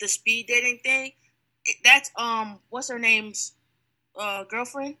ran the speed dating thing, that's what's her name's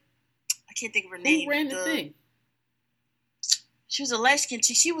girlfriend? I can't think of her name. Who ran the thing? She was a light-skinned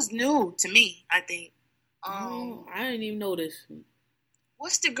chick. She was new to me, I think. I didn't even notice.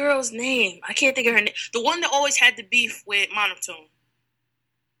 What's the girl's name? I can't think of her name. The one that always had the beef with Monotone.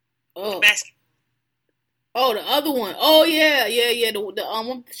 Oh. The basketball. Oh, the other one. Oh yeah. The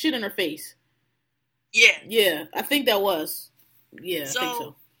one with shit in her face. Yeah. Yeah, I think that was. Yeah, I think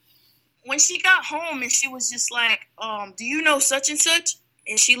so. When she got home and she was just like, do you know such and such?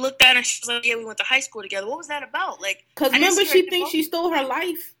 And she looked at her and she was like, yeah, we went to high school together. What was that about? Like, because remember, she thinks she stole her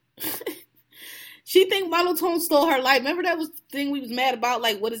life. She think Monotone stole her life. Remember that was the thing we was mad about?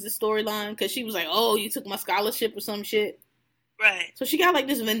 Like, what is the storyline? Because she was like, oh, you took my scholarship or some shit. Right. So she got like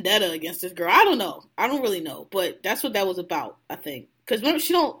this vendetta against this girl. I don't know. I don't really know. But that's what that was about, I think. Because remember,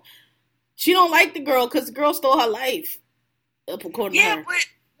 she don't like the girl because the girl stole her life. According to her. Yeah, but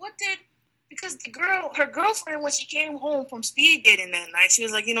what did... Because her girlfriend, when she came home from speed dating that night, she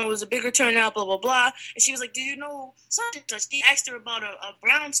was like, it was a bigger turnout, blah, blah, blah. And she was like, do you know such and such? She asked her about a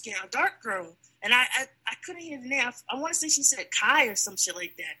brown skin, a dark girl. And I couldn't hear the name. I want to say she said Kai or some shit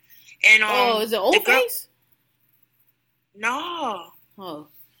like that. And is it Old Face? No. Oh.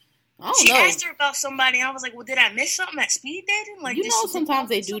 She asked her about somebody, and I was like, well, did I miss something at speed dating? Like, sometimes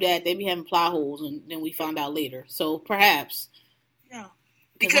they do that. They be having plot holes, and then we found out later. So, perhaps. Yeah.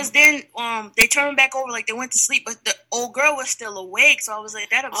 Because then they turned back over, like they went to sleep, but the old girl was still awake, so I was like,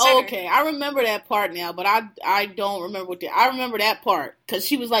 that upset her. Okay, I remember that part now, but I don't remember I remember that part, because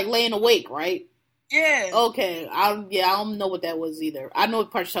she was like laying awake, right? Yeah. Okay, I don't know what that was either. I know what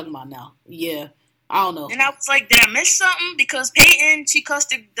part you're talking about now. Yeah, I don't know. And I was like, did I miss something? Because Peyton, she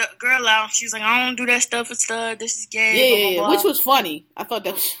cussed the girl out. She was like, I don't do that stuff with stud. This is gay. Yeah, blah, blah, blah. Which was funny. I thought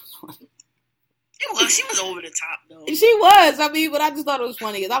that was funny. She was over the top, though. She was. I mean, but I just thought it was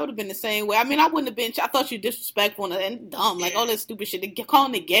funny because I would have been the same way. I mean, I wouldn't have been. I thought you disrespectful and dumb, like all that stupid shit.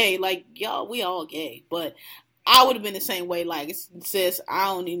 Calling it gay, like y'all, we all gay. But I would have been the same way. Like, sis, I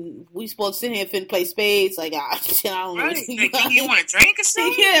don't even. We supposed to sit here and play spades. Like, I don't know. Right. Like, you want to drink or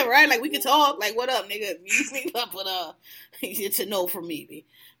something? Yeah, right. Like we can talk. Like, what up, nigga? You sleep up, but it's a no from me.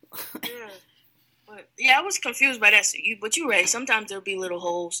 Yeah. But yeah, I was confused by that. But you're right. Sometimes there'll be little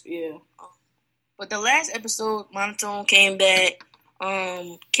holes. Yeah. But the last episode, Monotone came back.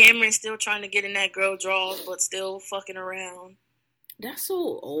 Cameron's still trying to get in that girl draws, but still fucking around. That's so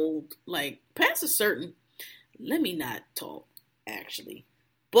old. Like, past a certain... Let me not talk, actually.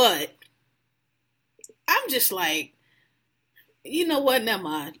 But, I'm just like... You know what? Never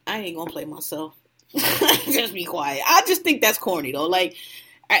mind. I ain't gonna play myself. Just be quiet. I just think that's corny, though. Like,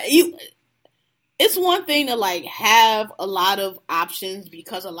 it's one thing to, like, have a lot of options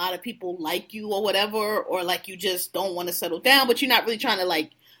because a lot of people like you or whatever, or, like, you just don't want to settle down, but you're not really trying to,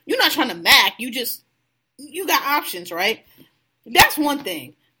 like, you're not trying to mac, you got options, right? That's one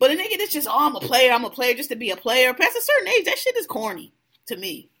thing. But a nigga that's just, I'm a player just to be a player, past a certain age, that shit is corny to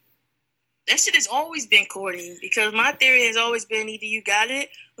me. That shit has always been corny, because my theory has always been either you got it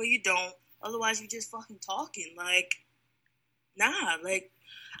or you don't, otherwise you just fucking talking, like, nah, like,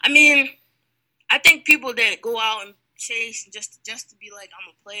 I mean... I think people that go out and chase just to be like, I'm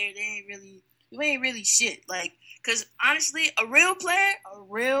a player, you ain't really shit. Like, because honestly, a real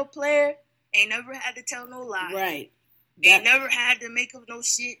player ain't never had to tell no lie. Right. Ain't never had to make up no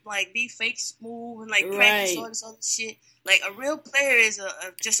shit, like be fake smooth and like practice all this other shit. Like, a real player is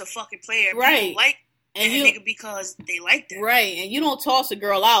just a fucking player. Right. People like that nigga because they like that. Right. And you don't toss a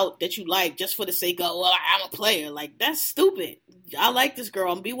girl out that you like just for the sake of, well, I'm a player. Like, that's stupid. I like this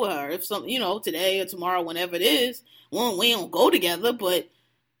girl and be with her. If something, today or tomorrow, whenever it is, well, we don't go together, but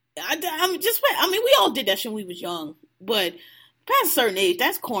we all did that shit when we was young. But past a certain age,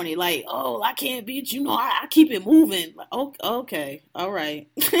 that's corny. Like, oh, I can't beat you. I keep it moving. Like, okay, all right.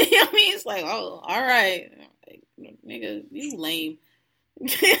 It's like, oh, all right, nigga, you lame. I'm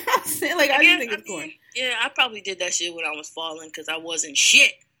saying, like, I just think it's corny. Yeah, I probably did that shit when I was falling because I wasn't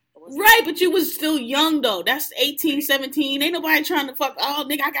shit. Right, but you was still young, though. That's 18, 17. Ain't nobody trying to fuck, oh,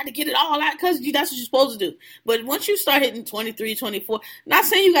 nigga, I got to get it all out because that's what you're supposed to do. But once you start hitting 23, 24, not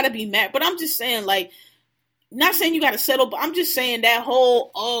saying you got to be mad, but I'm just saying, like, not saying you got to settle, but I'm just saying that whole,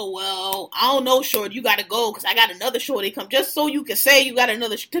 oh, well, I don't know, short, you got to go because I got another shorty come just so you can say you got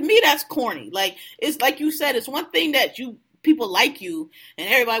another. To me, that's corny. Like, it's like you said, it's one thing that people like you and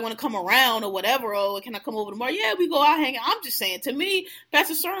everybody want to come around or whatever. Oh, can I come over tomorrow? Yeah, we go out hang out. I'm just saying, to me,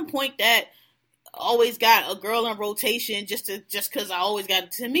 past a certain point that always got a girl in rotation just because I always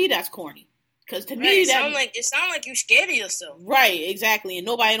got, to me, that's corny. Because to me, it sound like you scared of yourself. Right, exactly. And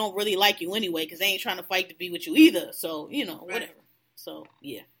nobody don't really like you anyway because they ain't trying to fight to be with you either. So, whatever. So,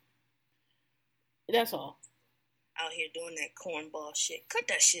 yeah. That's all. Out here doing that cornball shit. Cut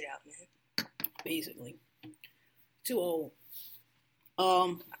that shit out, man. Basically. Too old.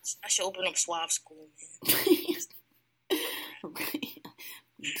 I should open up Suave School, man.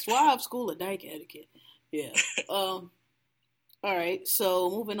 That's why I have school of dyke etiquette. Yeah. All right. So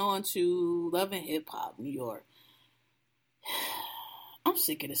moving on to Love and Hip Hop, New York. I'm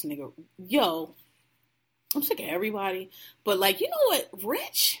sick of this nigga. Yo, I'm sick of everybody. But like, you know what?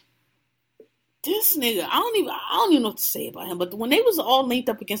 Rich. This nigga, I don't even know what to say about him. But when they was all linked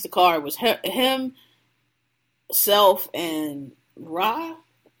up against the car, it was him, Self, and Ra.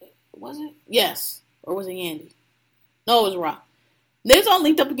 Was it? Yes. Or was it Yandy? No, it was Ra. They was all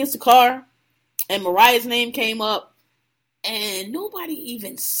linked up against the car, and Mariah's name came up, and nobody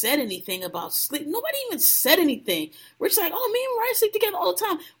even said anything about sleep. Nobody even said anything. Rich like, oh, me and Mariah sleep together all the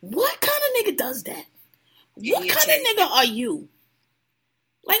time. What kind of nigga does that? What kind of nigga are you?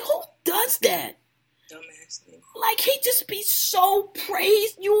 Like, who does that? Dumbass nigga. Like, he just be so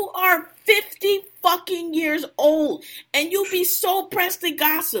praised. You are 50 fucking years old, and you be so pressed to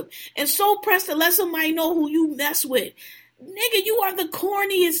gossip, and so pressed to let somebody know who you mess with. Nigga, you are the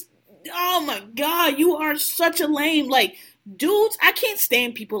corniest. Oh my God, you are such a lame. Like, dudes, I can't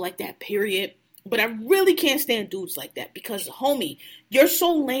stand people like that, period. But I really can't stand dudes like that because, homie, you're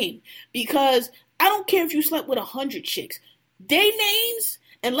so lame. Because I don't care if you slept with 100 chicks. They names,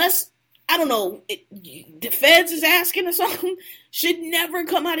 unless, I don't know, the feds is asking or something, should never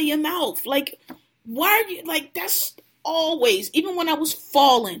come out of your mouth. Like, why are you, like, that's always, even when I was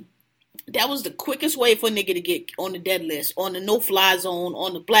falling, that was the quickest way for a nigga to get on the dead list, on the no-fly zone,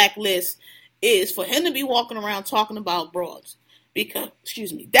 on the blacklist, is for him to be walking around talking about broads. Because,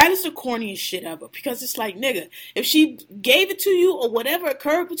 that is the corniest shit ever. Because it's like, nigga, if she gave it to you or whatever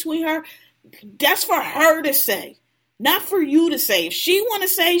occurred between her, that's for her to say. Not for you to say. If she want to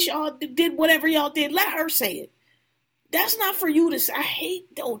say y'all did whatever y'all did, let her say it. That's not for you to say. I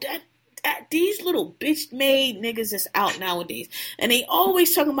hate, though, that these little bitch-made niggas is out nowadays. And they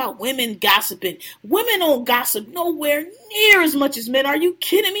always talking about women gossiping. Women don't gossip nowhere near as much as men. Are you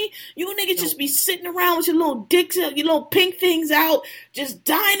kidding me? You niggas just be sitting around with your little dicks out, your little pink things out, just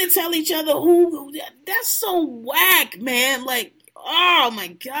dying to tell each other who. That's so whack, man. Like, oh my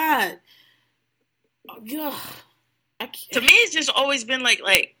God. Ugh. To me, it's just always been like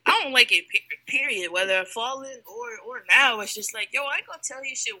I don't like it. Period. Whether I'm falling or now, it's just like, yo, I ain't gonna tell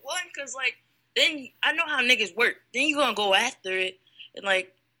you shit. One, cause like then I know how niggas work. Then you gonna go after it and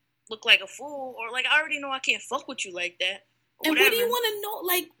like look like a fool, or like I already know I can't fuck with you like that. And what do you want to know?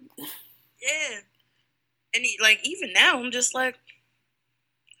 Like, yeah. And like even now, I'm just like,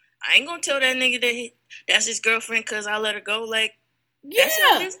 I ain't gonna tell that nigga that that's his girlfriend cause I let her go. Like,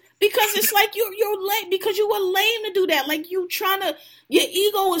 yeah, because it's like you're lame because you were lame to do that. Like you trying to, your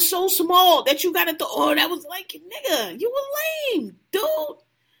ego is so small that you gotta that was like, nigga, you were lame, dude.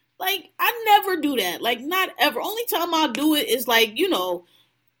 Like I never do that. Like not ever. Only time I'll do it is like, you know,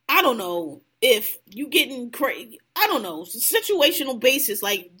 I don't know if you getting crazy. I don't know, situational basis.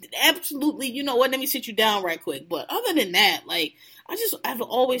 Like absolutely, you know what? Let me sit you down right quick. But other than that, like. I've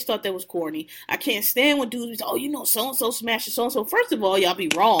always thought that was corny. I can't stand when dudes, oh, you know, so-and-so smashes so-and-so. First of all, y'all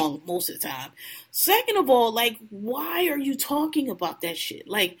be wrong most of the time. Second of all, like, why are you talking about that shit?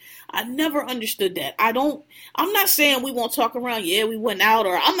 Like, I never understood that. I'm not saying we won't talk around, yeah, we went out,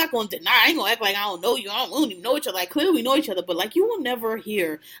 or I'm not going to deny, I ain't going to act like I don't know you, we don't even know each other. Like, clearly we know each other, but, like, you will never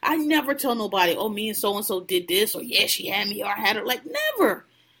hear, I never tell nobody, oh, me and so-and-so did this, or yeah, she had me, or I had her. Like, never.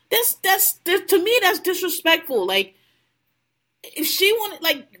 That's to me, that's disrespectful. Like, if she wanted,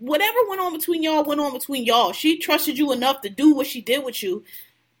 like, whatever went on between y'all. She trusted you enough to do what she did with you.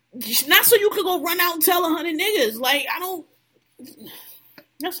 Not so you could go run out and tell 100 niggas. Like,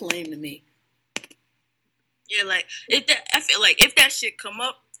 that's lame to me. Yeah, like, I feel like if that shit come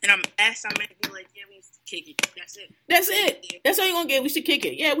up and I'm asked, I'm going to be like, yeah, we used to kick it. That's it. That's it. Yeah. That's all you're going to get. We used to kick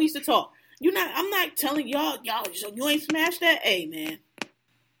it. Yeah, we used to talk. I'm not telling y'all, so you ain't smashed that? Hey, man.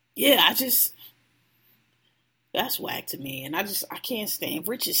 Yeah, that's whack to me, and I can't stand.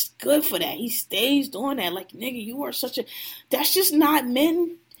 Rich is good for that. He stays doing that. Like, nigga, you are that's just not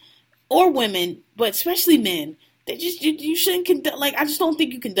men or women, but especially men. They just, you shouldn't conduct, like, I just don't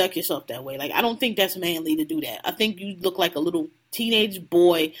think you conduct yourself that way. Like, I don't think that's manly to do that. I think you look like a little teenage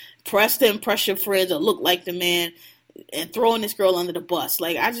boy, press to impress your friends or look like the man and throwing this girl under the bus.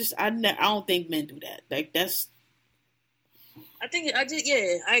 Like, I don't think men do that. Like, that's. I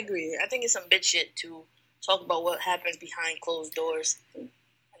agree. I think it's some bitch shit to talk about what happens behind closed doors and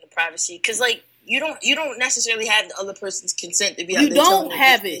the privacy, because like you don't necessarily have the other person's consent to be out there. You don't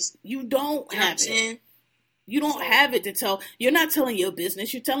have it. You don't have it. You don't have it to tell. You're not telling your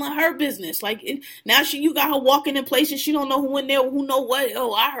business. You're telling her business. Like now, you got her walking in places she don't know who in there, who know what.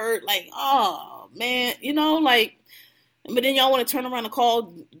 Oh, I heard. Like, oh man, you know, like. But then y'all want to turn around and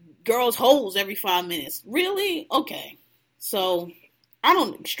call girls hoes every 5 minutes. Really? Okay. So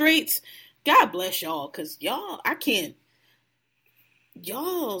straights, God bless y'all, because y'all, I can't,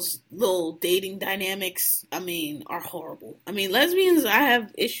 y'all's little dating dynamics, I mean, are horrible. I mean, lesbians I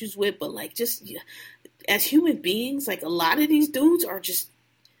have issues with, but like, just as human beings, like, a lot of these dudes are just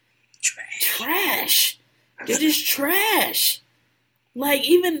trash. They're just trash. Like,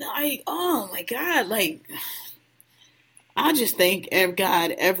 even, like, oh my God, like, I just thank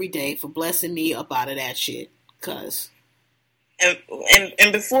God every day for blessing me up out of that shit, cause.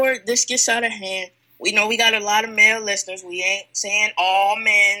 And before this gets out of hand, we know we got a lot of male listeners. We ain't saying all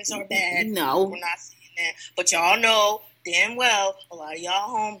men's are bad. No. We're not saying that. But y'all know damn well a lot of y'all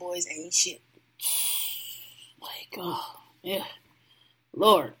homeboys ain't shit. Like, oh, yeah.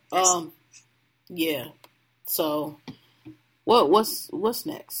 Lord. Yeah. So, what's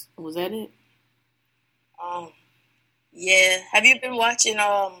next? Was that it? Yeah. Have you been watching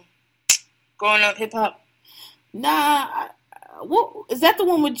Growing Up Hip Hop? Nah. What is that? The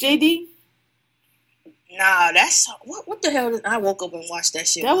one with JD? Nah, that's what the hell? I woke up and watched that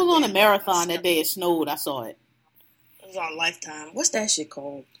shit. That was on a marathon that day. It snowed. I saw it. It was on Lifetime. What's that shit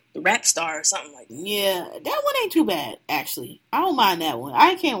called? The Rap Star or something like that. Yeah, that one ain't too bad actually. I don't mind that one.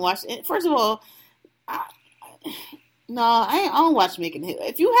 I can't watch it. First of all, I don't watch Making Hip.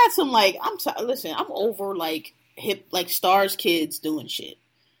 If you had some like, listen, I'm over like hip like Stars Kids doing shit.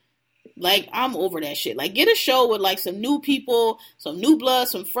 Like, I'm over that shit. Like, get a show with, like, some new people, some new blood,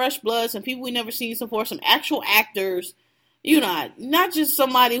 some fresh blood, some people we never seen before, some actual actors. You know, not just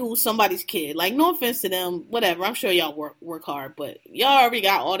somebody who's somebody's kid. Like, no offense to them, whatever. I'm sure y'all work hard, but y'all already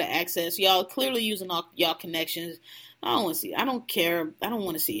got all the access. Y'all clearly using all y'all connections. I don't want to see it. I don't care. I don't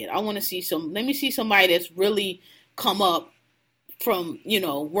want to see it. I want to see let me see somebody that's really come up from, you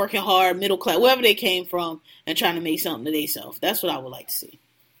know, working hard, middle class, wherever they came from, and trying to make something of themselves. That's what I would like to see.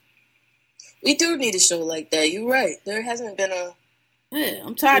 We do need a show like that. You're right. There hasn't been a... Yeah,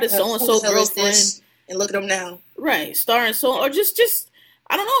 I'm tired of so-and-so girlfriend. And look at them now. Right, starring or just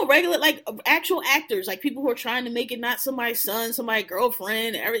I don't know, regular, like, actual actors, like people who are trying to make it not somebody's son, somebody's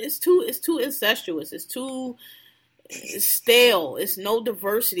girlfriend. It's too incestuous. It's too stale. It's no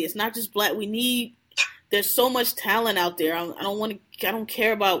diversity. It's not just black. There's so much talent out there. I don't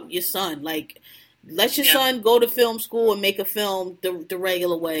care about your son. Like, let your son go to film school and make a film the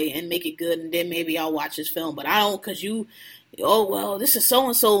regular way and make it good, and then maybe I'll watch his film. But I don't, because this is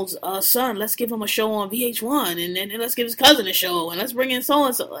so-and-so's son. Let's give him a show on VH1, and then let's give his cousin a show, and let's bring in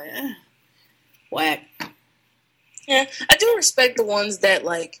so-and-so. Whack. Yeah, I do respect the ones that,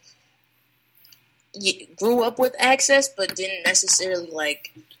 like, grew up with access, but didn't necessarily,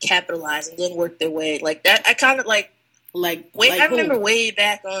 like, capitalize and didn't work their way. Like, that, I kind of, I remember way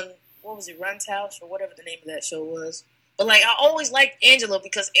back on... What was it, Run's House, or whatever the name of that show was. But, like, I always liked Angela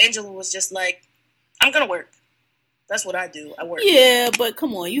because Angela was just like, I'm going to work. That's what I do. I work. Yeah, but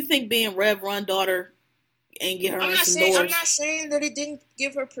come on. You think being Rev Run daughter ain't get her in some doors? I'm not saying that it didn't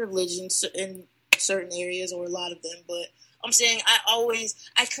give her privilege in certain areas or a lot of them, but I'm saying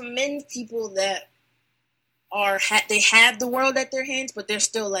I commend people that they have the world at their hands, but they're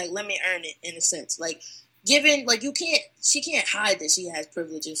still like, let me earn it in a sense. Like, given, like, she can't hide that she has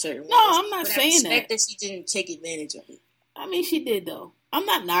privilege in certain ways. No, I'm not saying that. I respect that she didn't take advantage of it. I mean, she did, though. I'm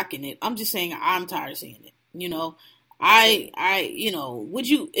not knocking it. I'm just saying I'm tired of seeing it. You know, would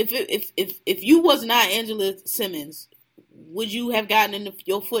you, if you was not Angela Simmons, would you have gotten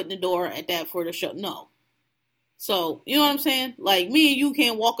your foot in the door at that for the show? No. So, you know what I'm saying? Like, me and you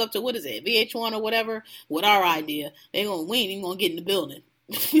can't walk up to, what is it, VH1 or whatever, with our idea. We ain't even gonna get in the building.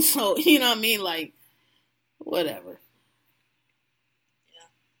 So, you know what I mean? Like, whatever.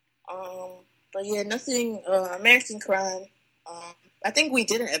 Yeah. But yeah, nothing. American Crime. I think we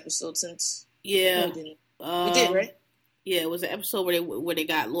did an episode since. Yeah. We did, right? Yeah, it was an episode where they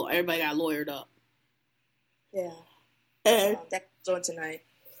got everybody got lawyered up. Yeah. And that's on tonight.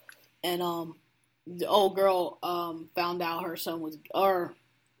 And the old girl found out her son was, or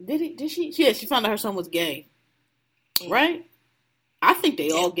did she? Yeah, she found out her son was gay. Mm-hmm. Right? I think they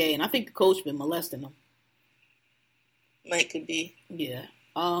all gay, and I think the coach been molesting them. Could be. Yeah.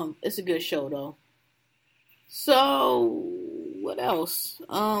 It's a good show though. So what else?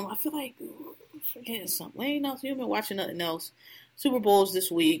 I feel like I'm forgetting something. Ain't nothing. You've been watching nothing else. Super Bowl's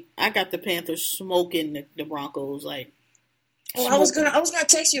this week. I got the Panthers smoking the Broncos. Like, I was gonna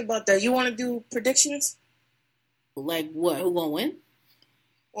text you about that. You want to do predictions? Like what? Who gonna win?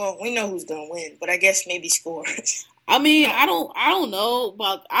 Well, we know who's gonna win, but I guess maybe score. I mean, I don't know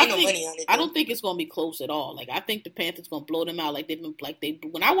about. I don't think it's gonna be close at all. Like, I think the Panthers gonna blow them out.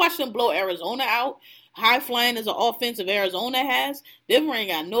 When I watched them blow Arizona out, high flying as an offensive Arizona has. Denver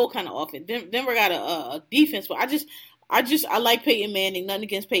ain't got no kind of offense. Denver got a defense, but I like Peyton Manning. Nothing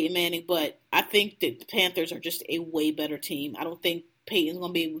against Peyton Manning, but I think that the Panthers are just a way better team. I don't think Peyton's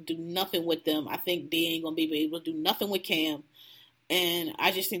gonna be able to do nothing with them. I think they ain't gonna be able to do nothing with Cam. And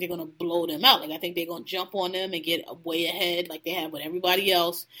I just think they're going to blow them out. Like, I think they're going to jump on them and get way ahead like they have with everybody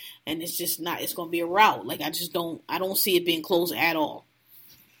else. And it's just not, it's going to be a rout. Like, I don't see it being close at all.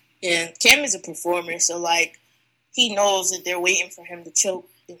 Yeah, Cam is a performer. So, like, he knows that they're waiting for him to choke.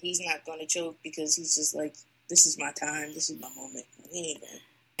 And he's not going to choke because he's just like, this is my time. This is my moment. He ain't going.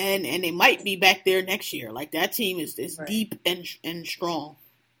 And they might be back there next year. Like, that team is right. deep and strong.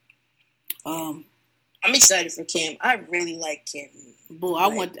 I'm excited for Cam. I really like Cam. Boy,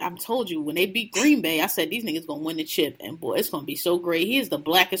 I told you, when they beat Green Bay, I said these niggas gonna win the chip, and boy, it's gonna be so great. He is the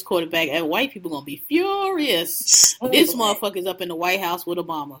blackest quarterback ever. White people gonna be furious. This motherfucker's up in the White House with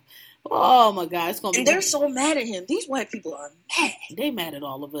Obama. Oh my God, it's gonna be. And they're so mad at him. These white people are mad. They mad at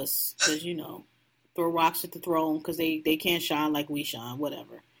all of us because throw rocks at the throne because they can't shine like we shine.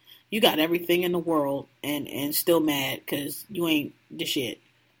 Whatever. You got everything in the world and still mad because you ain't the shit.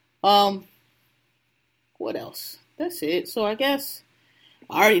 What else? That's it. So I guess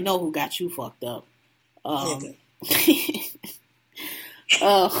I already know who got you fucked up. Who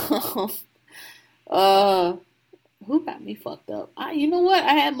got me fucked up? You know what?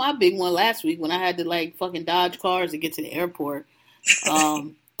 I had my big one last week when I had to like fucking dodge cars to get to the airport.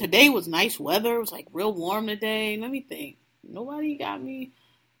 Today was nice weather. It was like real warm today. Let me think. Nobody got me.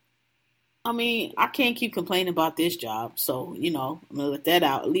 I mean, I can't keep complaining about this job, so I'm gonna let that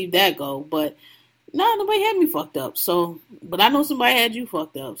out, leave that go. But no, nobody had me fucked up. So, but I know somebody had you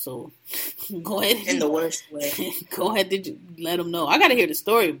fucked up. So, go ahead. In the worst way. Go ahead and let them know. I got to hear the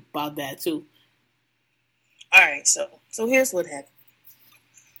story about that too. All right. So here's what happened.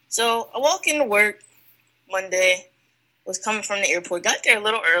 So I walk into work Monday. Was coming from the airport. Got there a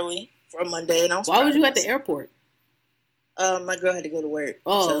little early for a Monday, and I was. Why was you at the airport? My girl had to go to work.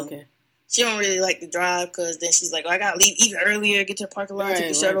 Oh, so okay. She don't really like to drive because then she's like, I gotta leave even earlier, get to the parking lot, take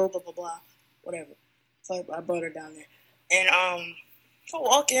the shuttle, blah blah blah, whatever. So I brought her down there, and so I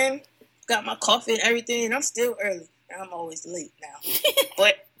walk in, got my coffee and everything, and I'm still early. And I'm always late now,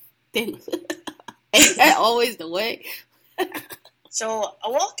 but ain't that always the way? So I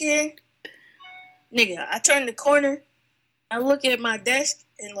walk in, nigga. I turn the corner, I look at my desk,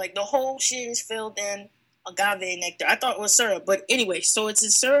 and like the whole shit is filled in agave nectar. I thought it was syrup, but anyway, so it's a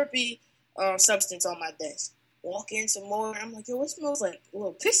syrupy substance on my desk. Walk in some more, and I'm like, yo, it smells like a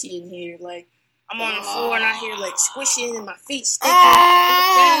little pissy in here. Like, I'm on the floor, and I hear, like, squishing, and my feet sticking.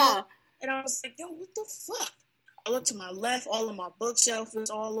 And I was like, yo, what the fuck? I looked to my left, all of my bookshelf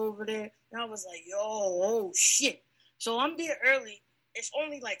is all over there, and I was like, yo, oh, shit. So I'm there early. It's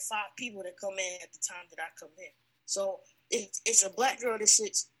only, like, 5 people that come in at the time that I come in. So it's a black girl that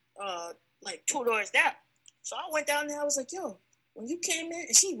sits, like, 2 doors down. So I went down there, I was like, yo, when you came in,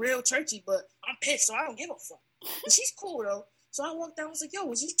 and she real churchy, but I'm pissed, so I don't give a fuck. And she's cool, though. So I walked down, I was like, yo,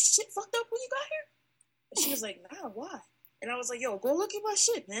 was your shit fucked up when you got here? And she was like, nah, why? And I was like, yo, go look at my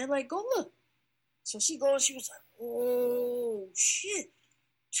shit, man. Like, go look. So she goes, she was like, oh, shit.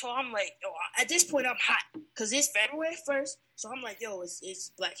 So I'm like, yo, at this point, I'm hot. Because it's February 1st. So I'm like, yo,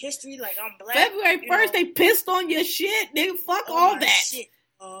 it's Black History. Like, I'm black. February 1st, they pissed on your shit, nigga. Fuck all that. Shit,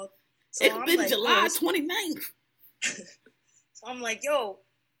 so it's been like, July 29th. So I'm like, yo,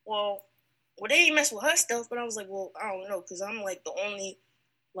 well, they ain't mess with her stuff, but I was like, well, I don't know, because I'm, like, the only,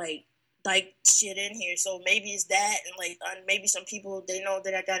 like shit in here, so maybe it's that, and, like, maybe some people, they know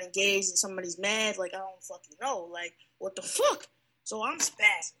that I got engaged, and somebody's mad, like, I don't fucking know, like, what the fuck? So I'm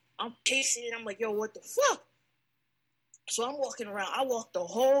spazzing, I'm pacing, I'm like, yo, what the fuck? So I'm walking around, I walked the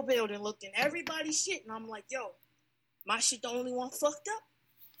whole building, looked in everybody's shit, and I'm like, yo, my shit the only one fucked up?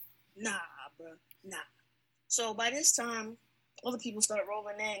 Nah, bro, nah. So by this time, other people start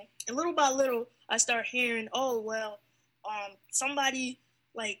rolling in, and little by little, I start hearing, oh, well, somebody,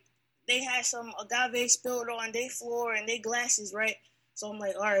 like, they had some agave spilled on their floor and their glasses, right? So I'm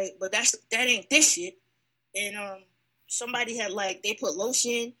like, all right, but that ain't this shit. And somebody had, like, they put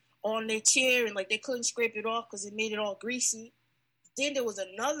lotion on their chair, and, like, they couldn't scrape it off because it made it all greasy. Then there was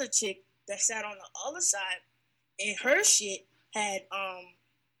another chick that sat on the other side, and her shit had,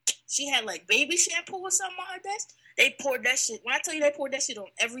 she had, like, baby shampoo or something on her desk. They poured that shit. When I tell you they poured that shit on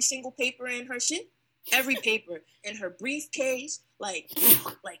every single paper in her shit, every paper in her briefcase, like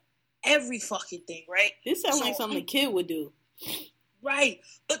every fucking thing, right? This sounds like something a kid would do. Right.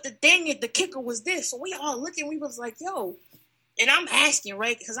 But the kicker was this. So we all looking, we was like, yo, and I'm asking,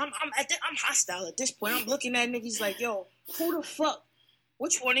 right? Because I'm hostile at this point. I'm looking at niggas like, yo, who the fuck?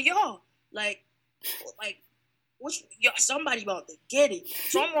 Which one of y'all? Like, somebody about to get it.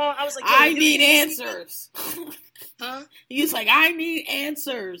 So I was like, I need answers. Huh? He's like, I need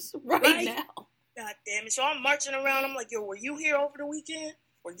answers right now. God damn it. So I'm marching around. I'm like, yo, were you here over the weekend?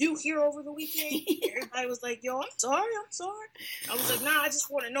 Everybody was like, yo, I'm sorry. I was like, nah, I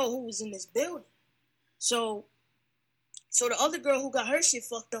just want to know who was in this building. So the other girl who got her shit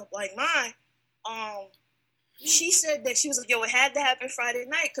fucked up like mine, she said that she was like, yo, it had to happen Friday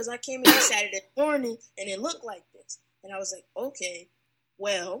night because I came in Saturday morning and it looked like this. And I was like, okay,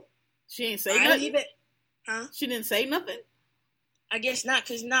 well. She ain't say nothing? Huh? She didn't say nothing? I guess not,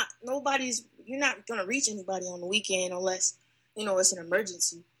 because you're not going to reach anybody on the weekend unless, it's an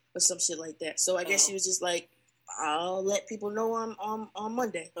emergency or some shit like that. So I guess she was just like, I'll let people know on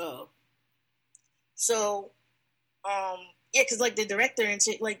Monday. Oh. So, yeah, because, like, the director and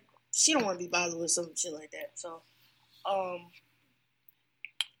shit, like, she don't want to be bothered with some shit like that. So,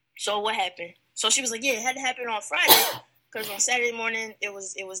 so what happened? So she was like, yeah, it had to happen on Friday because on Saturday morning it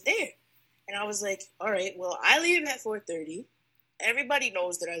was there. And I was like, all right, well, I leave at 4:30. Everybody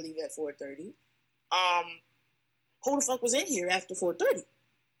knows that I leave at 4:30. Who the fuck was in here after 4:30?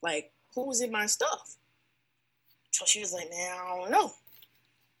 Like, who was in my stuff? So she was like, man, I don't know.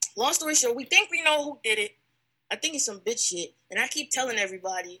 Long story short, we think we know who did it. I think it's some bitch shit. And I keep telling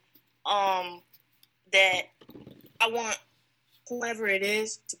everybody that I want whoever it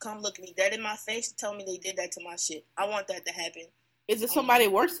is to come look me dead in my face and tell me they did that to my shit. I want that to happen. Is it somebody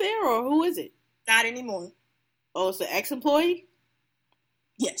that works there, or who is it? Not anymore. Oh, it's an ex-employee?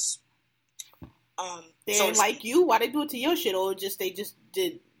 Yes. They didn't like you? Why they do it to your shit? Or they just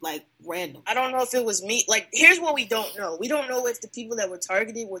did, like, random? I don't know if it was me. Like, here's what we don't know. We don't know if the people that were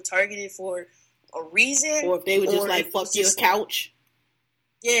targeted for a reason. Or if they were just like, fuck your couch.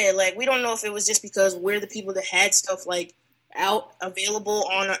 Yeah, like, we don't know if it was just because we're the people that had stuff, like, out available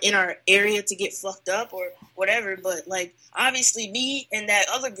in our area to get fucked up or whatever. But, like, obviously me and that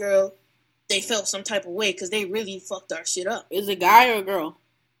other girl, they felt some type of way because they really fucked our shit up. Is it a guy or a girl?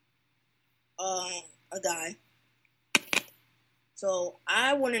 A guy. So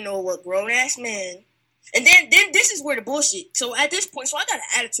I want to know what grown-ass man. And then this is where the bullshit. So at this point, so I got an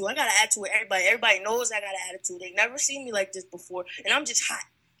attitude. I got an attitude with everybody. Everybody knows I got an attitude. They never seen me like this before. And I'm just hot.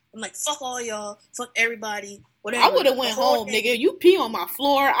 I'm like, fuck all y'all. Fuck everybody. Whatever. I would have went home, nigga. You pee on my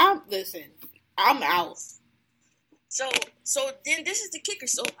floor. I'm out. So then this is the kicker.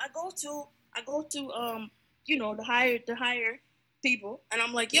 So I go to the higher people, and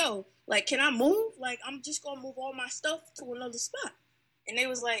I'm like, yo, like, can I move? Like, I'm just gonna move all my stuff to another spot. And they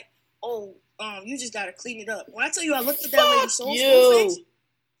was like, oh, you just gotta clean it up. When I tell you, I looked at that lady so face,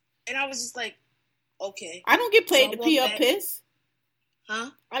 and I was just like, okay. I don't get paid to pee up piss.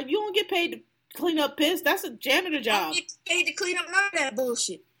 Huh? You don't get paid to clean up piss. That's a janitor job. I don't get paid to clean up none of that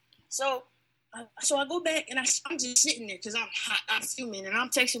bullshit. So I go back and I'm just sitting there because I'm hot, I'm fuming, and I'm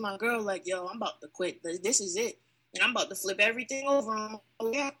texting my girl like, yo, I'm about to quit. This is it. And I'm about to flip everything over on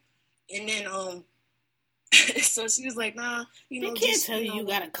yeah. And then so she was like, nah, they can't tell you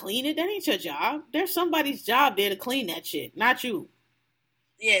gotta clean it. That ain't your job. There's somebody's job there to clean that shit, not you.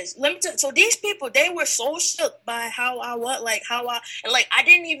 Yes, let me tell you. So these people, they were so shook by how I I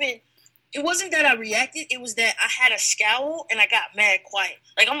didn't even. It wasn't that I reacted. It was that I had a scowl and I got mad quiet.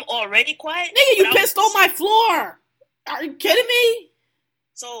 Like, I'm already quiet. Nigga, you pissed on my floor. Are you kidding me?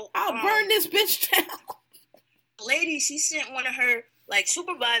 So I'll burn this bitch down. Lady, she sent one of her like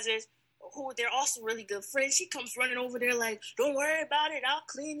supervisors, who they're also really good friends. She comes running over there like, don't worry about it. I'll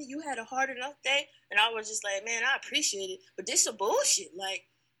clean it. You had a hard enough day. And I was just like, man, I appreciate it. But this is bullshit. Like,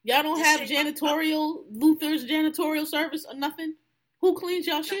 y'all don't have Luther's janitorial service or nothing? Who cleans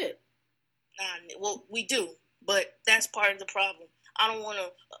y'all shit? Nah, well, we do, but that's part of the problem. I don't want to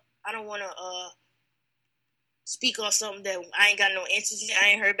speak on something that I ain't got no answers yet. I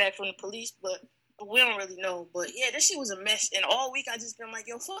ain't heard back from the police, but we don't really know. But yeah, this shit was a mess. And all week I just been like,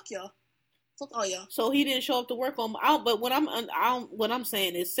 yo, fuck y'all. Fuck all y'all. So he didn't show up to work on out. But what I'm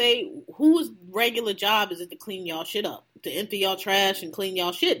saying is, say, whose regular job is it to clean y'all shit up, to empty y'all trash and clean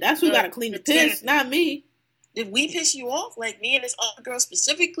y'all shit? That's who got to clean the piss, not me. Did we piss you off? Like, me and this other girl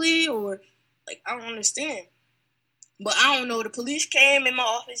specifically? Or, like, I don't understand. But I don't know. The police came in my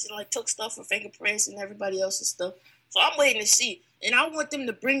office and, like, took stuff for fingerprints and everybody else's stuff. So I'm waiting to see. And I want them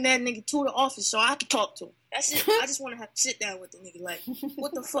to bring that nigga to the office so I can talk to him. That's it. I just want to have to sit down with the nigga. Like,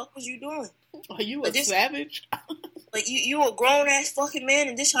 what the fuck was you doing? Are you a savage? Like, you a grown-ass fucking man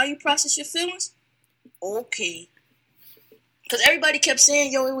and this how you process your feelings? Okay. Because everybody kept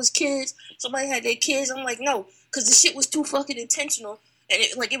saying, yo, it was kids. Somebody had their kids. I'm like, no. Because the shit was too fucking intentional. And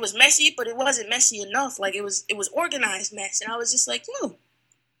it was messy, but it wasn't messy enough. Like, it was organized mess. And I was just like, yo,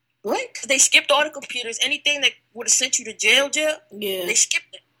 What? Because they skipped all the computers. Anything that would have sent you to jail, Yeah. they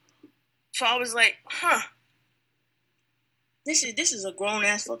skipped it. So I was like, huh. This is a grown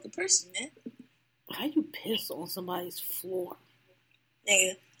ass fucking person, man. How you piss on somebody's floor?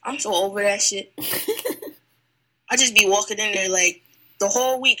 Nigga, I'm so over that shit. I just be walking in there like the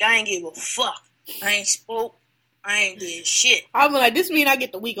whole week I ain't give a fuck. I ain't spoke. I ain't did shit. I'm like, this mean I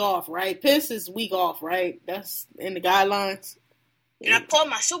get the week off, right? Piss is week off, right? That's in the guidelines. And I called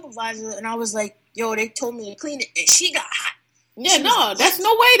my supervisor and I was like, yo, they told me to clean it. And she got hot. Yeah, no, that's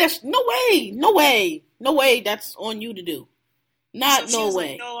no way. That's no way. That's on you to do. Not so no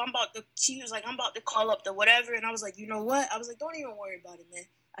way. Like, yo, she was like, I'm about to call up the whatever. And I was like, you know what? I was like, don't even worry about it, man.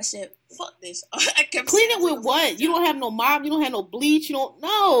 I said, fuck this. I kept clean it with what? You don't have no mop. You don't have no bleach. You don't.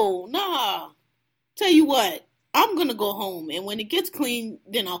 No, nah. Tell you what. I'm gonna go home, and when it gets clean,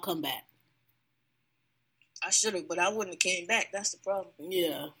 then I'll come back. I should have, but I wouldn't have came back. That's the problem.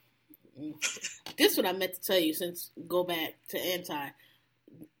 Yeah. This is what I meant to tell you. Since go back to anti,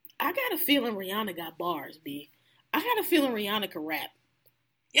 I got a feeling Rihanna got bars. B. I got a feeling Rihanna can rap.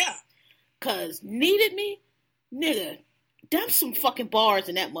 Yeah. Cause Needed Me, nigga. There's some fucking bars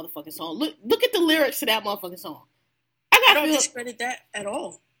in that motherfucking song. Look at the lyrics to that motherfucking song. I don't discredit that at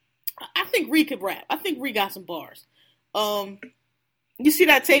all. I think Ree could rap. I think Ree got some bars. You see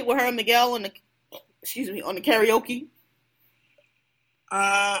that tape with her and Miguel on the karaoke?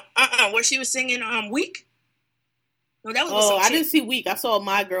 Where she was singing Weak? No, that was. Oh, I didn't see Weak. I saw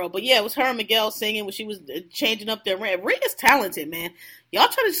My Girl, but yeah, it was her and Miguel singing when she was changing up their rap. Ree is talented, man. Y'all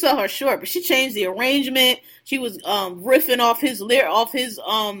try to sell her short, but she changed the arrangement. She was riffing off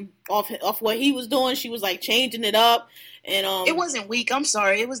what he was doing. She was like changing it up. And it wasn't Weak. I'm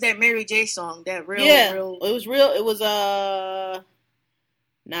sorry. It was that Mary J song. That real. It was real. It was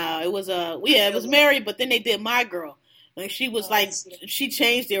it was Mary, but then they did My Girl. And she was she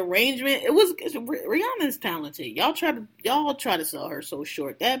changed the arrangement. Rihanna's talented. Y'all try to sell her so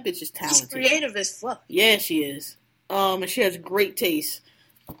short. That bitch is talented. She's creative as fuck. Yeah, she is. And she has great taste.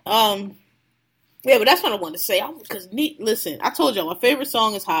 Yeah, but that's what I wanted to say. Listen, I told y'all my favorite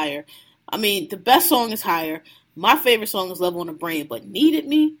song is Higher. I mean, the best song is Higher. My favorite song is Love on the Brain, but Needed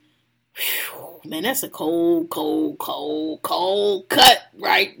Me, whew, man, that's a cold cut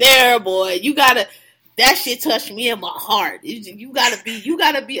right there, boy. That shit touched me in my heart. You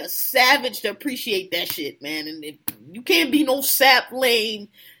gotta be a savage to appreciate that shit, man. And you can't be no sap lane.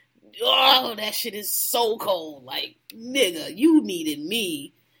 Oh, that shit is so cold. Like, nigga, you needed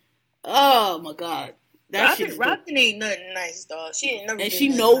me. Oh my god. Robin ain't nothing nice, dog. She ain't never. And she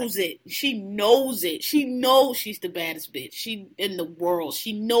knows it. She knows it. She knows she's the baddest bitch. She in the world.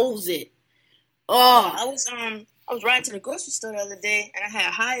 She knows it. Oh, I was riding to the grocery store the other day, and I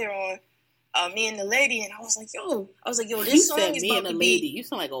had Higher on. Me and the lady, and I was like, yo, this song is me about and the to lady. be. You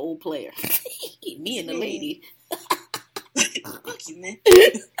sound like an old player. Me and the lady. Fuck you, man.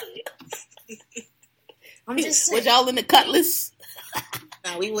 I'm just saying. Was y'all in the Cutlass?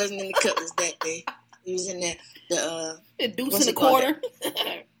 No, we wasn't in the Cutlass that day. We was in the Deuce in the Corner.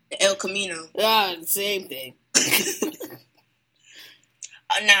 The El Camino. Same thing.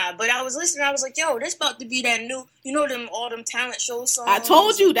 Nah, but I was listening. I was like, yo, this about to be that new, all them talent show songs. I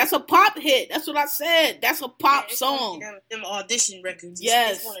told you, that's a pop hit. That's what I said. That's a pop song. Them audition records.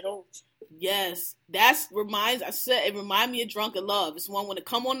 Yes. It's one of those. Yes. It reminds me of Drunken Love. It's one when it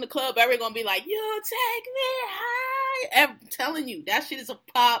come on the club, everyone gonna be like, you take me high. I'm telling you, that shit is a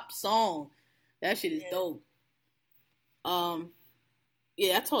pop song. That shit is dope.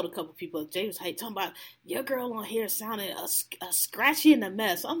 Yeah, I told a couple people, Jay was talking about, your girl on here sounded a scratchy in a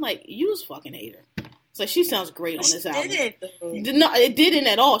mess. I'm like, you was fucking hater. So she sounds great on this album. It didn't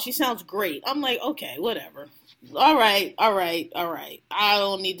at all. She sounds great. I'm like, okay, whatever. All right. I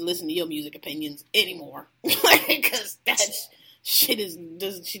don't need to listen to your music opinions anymore. Because that shit she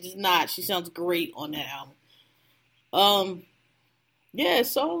does not. She sounds great on that album. Yeah,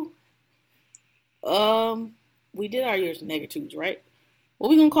 so, we did our years negatives, right? What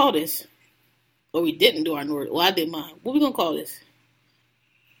we gonna call this? Or we didn't do our Well, I did mine. What we gonna call this?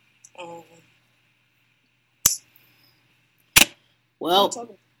 Well,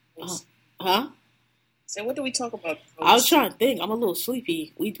 huh? So what do we talk about? I was trying to think. I'm a little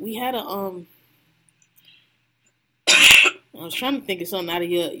sleepy. We had a I was trying to think of something out of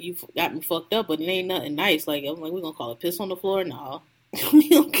here. You got me fucked up, but it ain't nothing nice. Like I'm like, we gonna call it piss on the floor? No. Let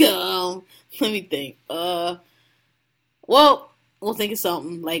me think. Well, we'll think of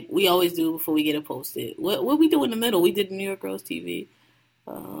something like we always do before we get it posted. What we do in the middle? We did New York Girls TV.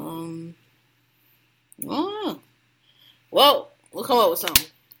 Well, we'll come up with something.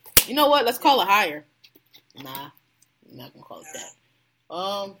 You know what? Let's call it Higher. Nah, I'm not gonna call it that.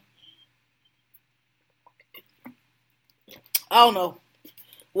 I don't know.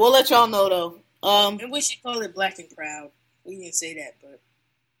 We'll let y'all know though. And we should call it Black and Proud. We didn't say that, but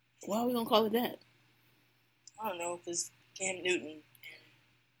why are we gonna call it that? I don't know, because Cam Newton.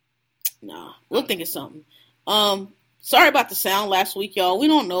 Nah, we'll think of something. Sorry about the sound last week, y'all. We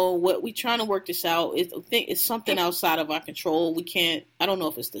don't know what we trying to work this out. I think it's something outside of our control. We can't. I don't know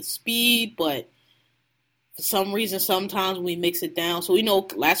if it's the speed, but for some reason, sometimes we mix it down. So we know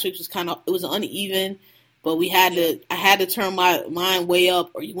last week was it was uneven, but I had to turn mine way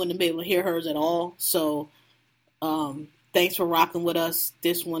up, or you wouldn't be able to hear hers at all. So, thanks for rocking with us.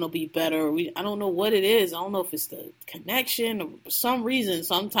 This one will be better. I don't know what it is. I don't know if it's the connection or for some reason.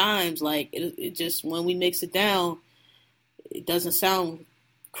 Sometimes, like it just when we mix it down, it doesn't sound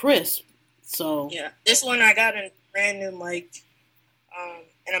crisp. So yeah, this one I got a brand new mic,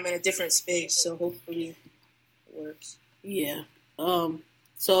 and I'm in a different space, so hopefully it works. Yeah.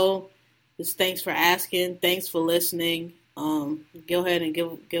 So just thanks for asking. Thanks for listening. Go ahead and give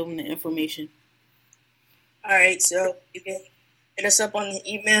them the information. All right, so you can hit us up on the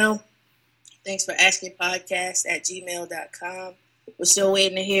email. Thanks for asking podcast@gmail.com. We're still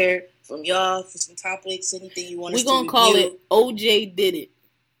waiting to hear from y'all for some topics, anything you want us to review. We're going to call it OJ Did It.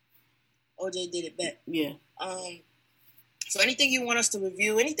 OJ Did It, bet. Yeah. So anything you want us to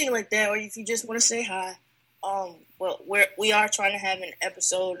review, anything like that, or if you just want to say hi, well, we are trying to have an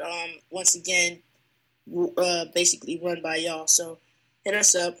episode, once again, basically run by y'all. So hit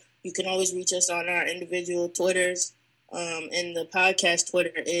us up. You can always reach us on our individual Twitters. And the podcast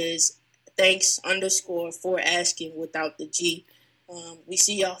Twitter is thanks_for asking without the G. We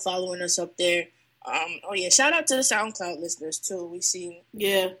see y'all following us up there. Oh yeah, shout out to the SoundCloud listeners too. We see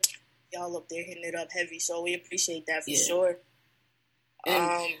y'all up there hitting it up heavy, so we appreciate that for sure.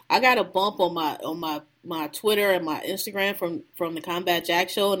 And I got a bump on my Twitter and my Instagram from the Combat Jack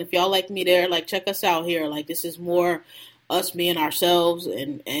Show, and if y'all like me there, like check us out here. Like this is more us being ourselves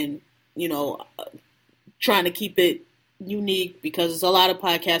and you know trying to keep it unique because there's a lot of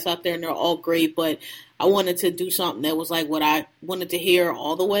podcasts out there and they're all great, but I wanted to do something that was like what I wanted to hear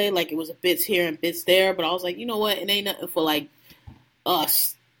all the way. Like it was a bits here and bits there, but I was like, you know what? It ain't nothing for like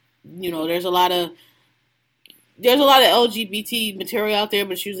us. You know, there's a lot of LGBT material out there,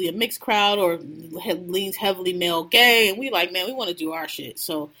 but it's usually a mixed crowd or leans heavily male gay. And we like, man, we want to do our shit.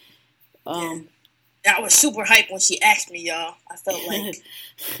 So, I was super hyped when she asked me, y'all. I felt like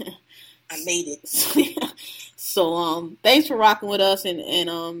I made it. So, thanks for rocking with us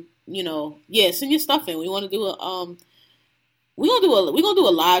and you know, send your stuff in. We want to do we're gonna do a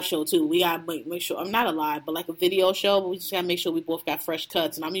live show too. We gotta make sure I'm not a live, but like a video show. But we just gotta make sure we both got fresh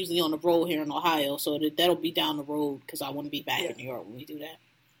cuts. And I'm usually on the road here in Ohio, so that'll be down the road because I want to be back in New York when we do that.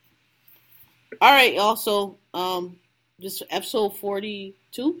 All right, y'all. So this episode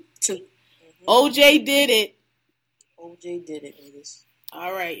 42. Mm-hmm. OJ did it. OJ did it, niggas.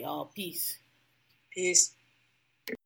 All right, y'all. Peace. Peace.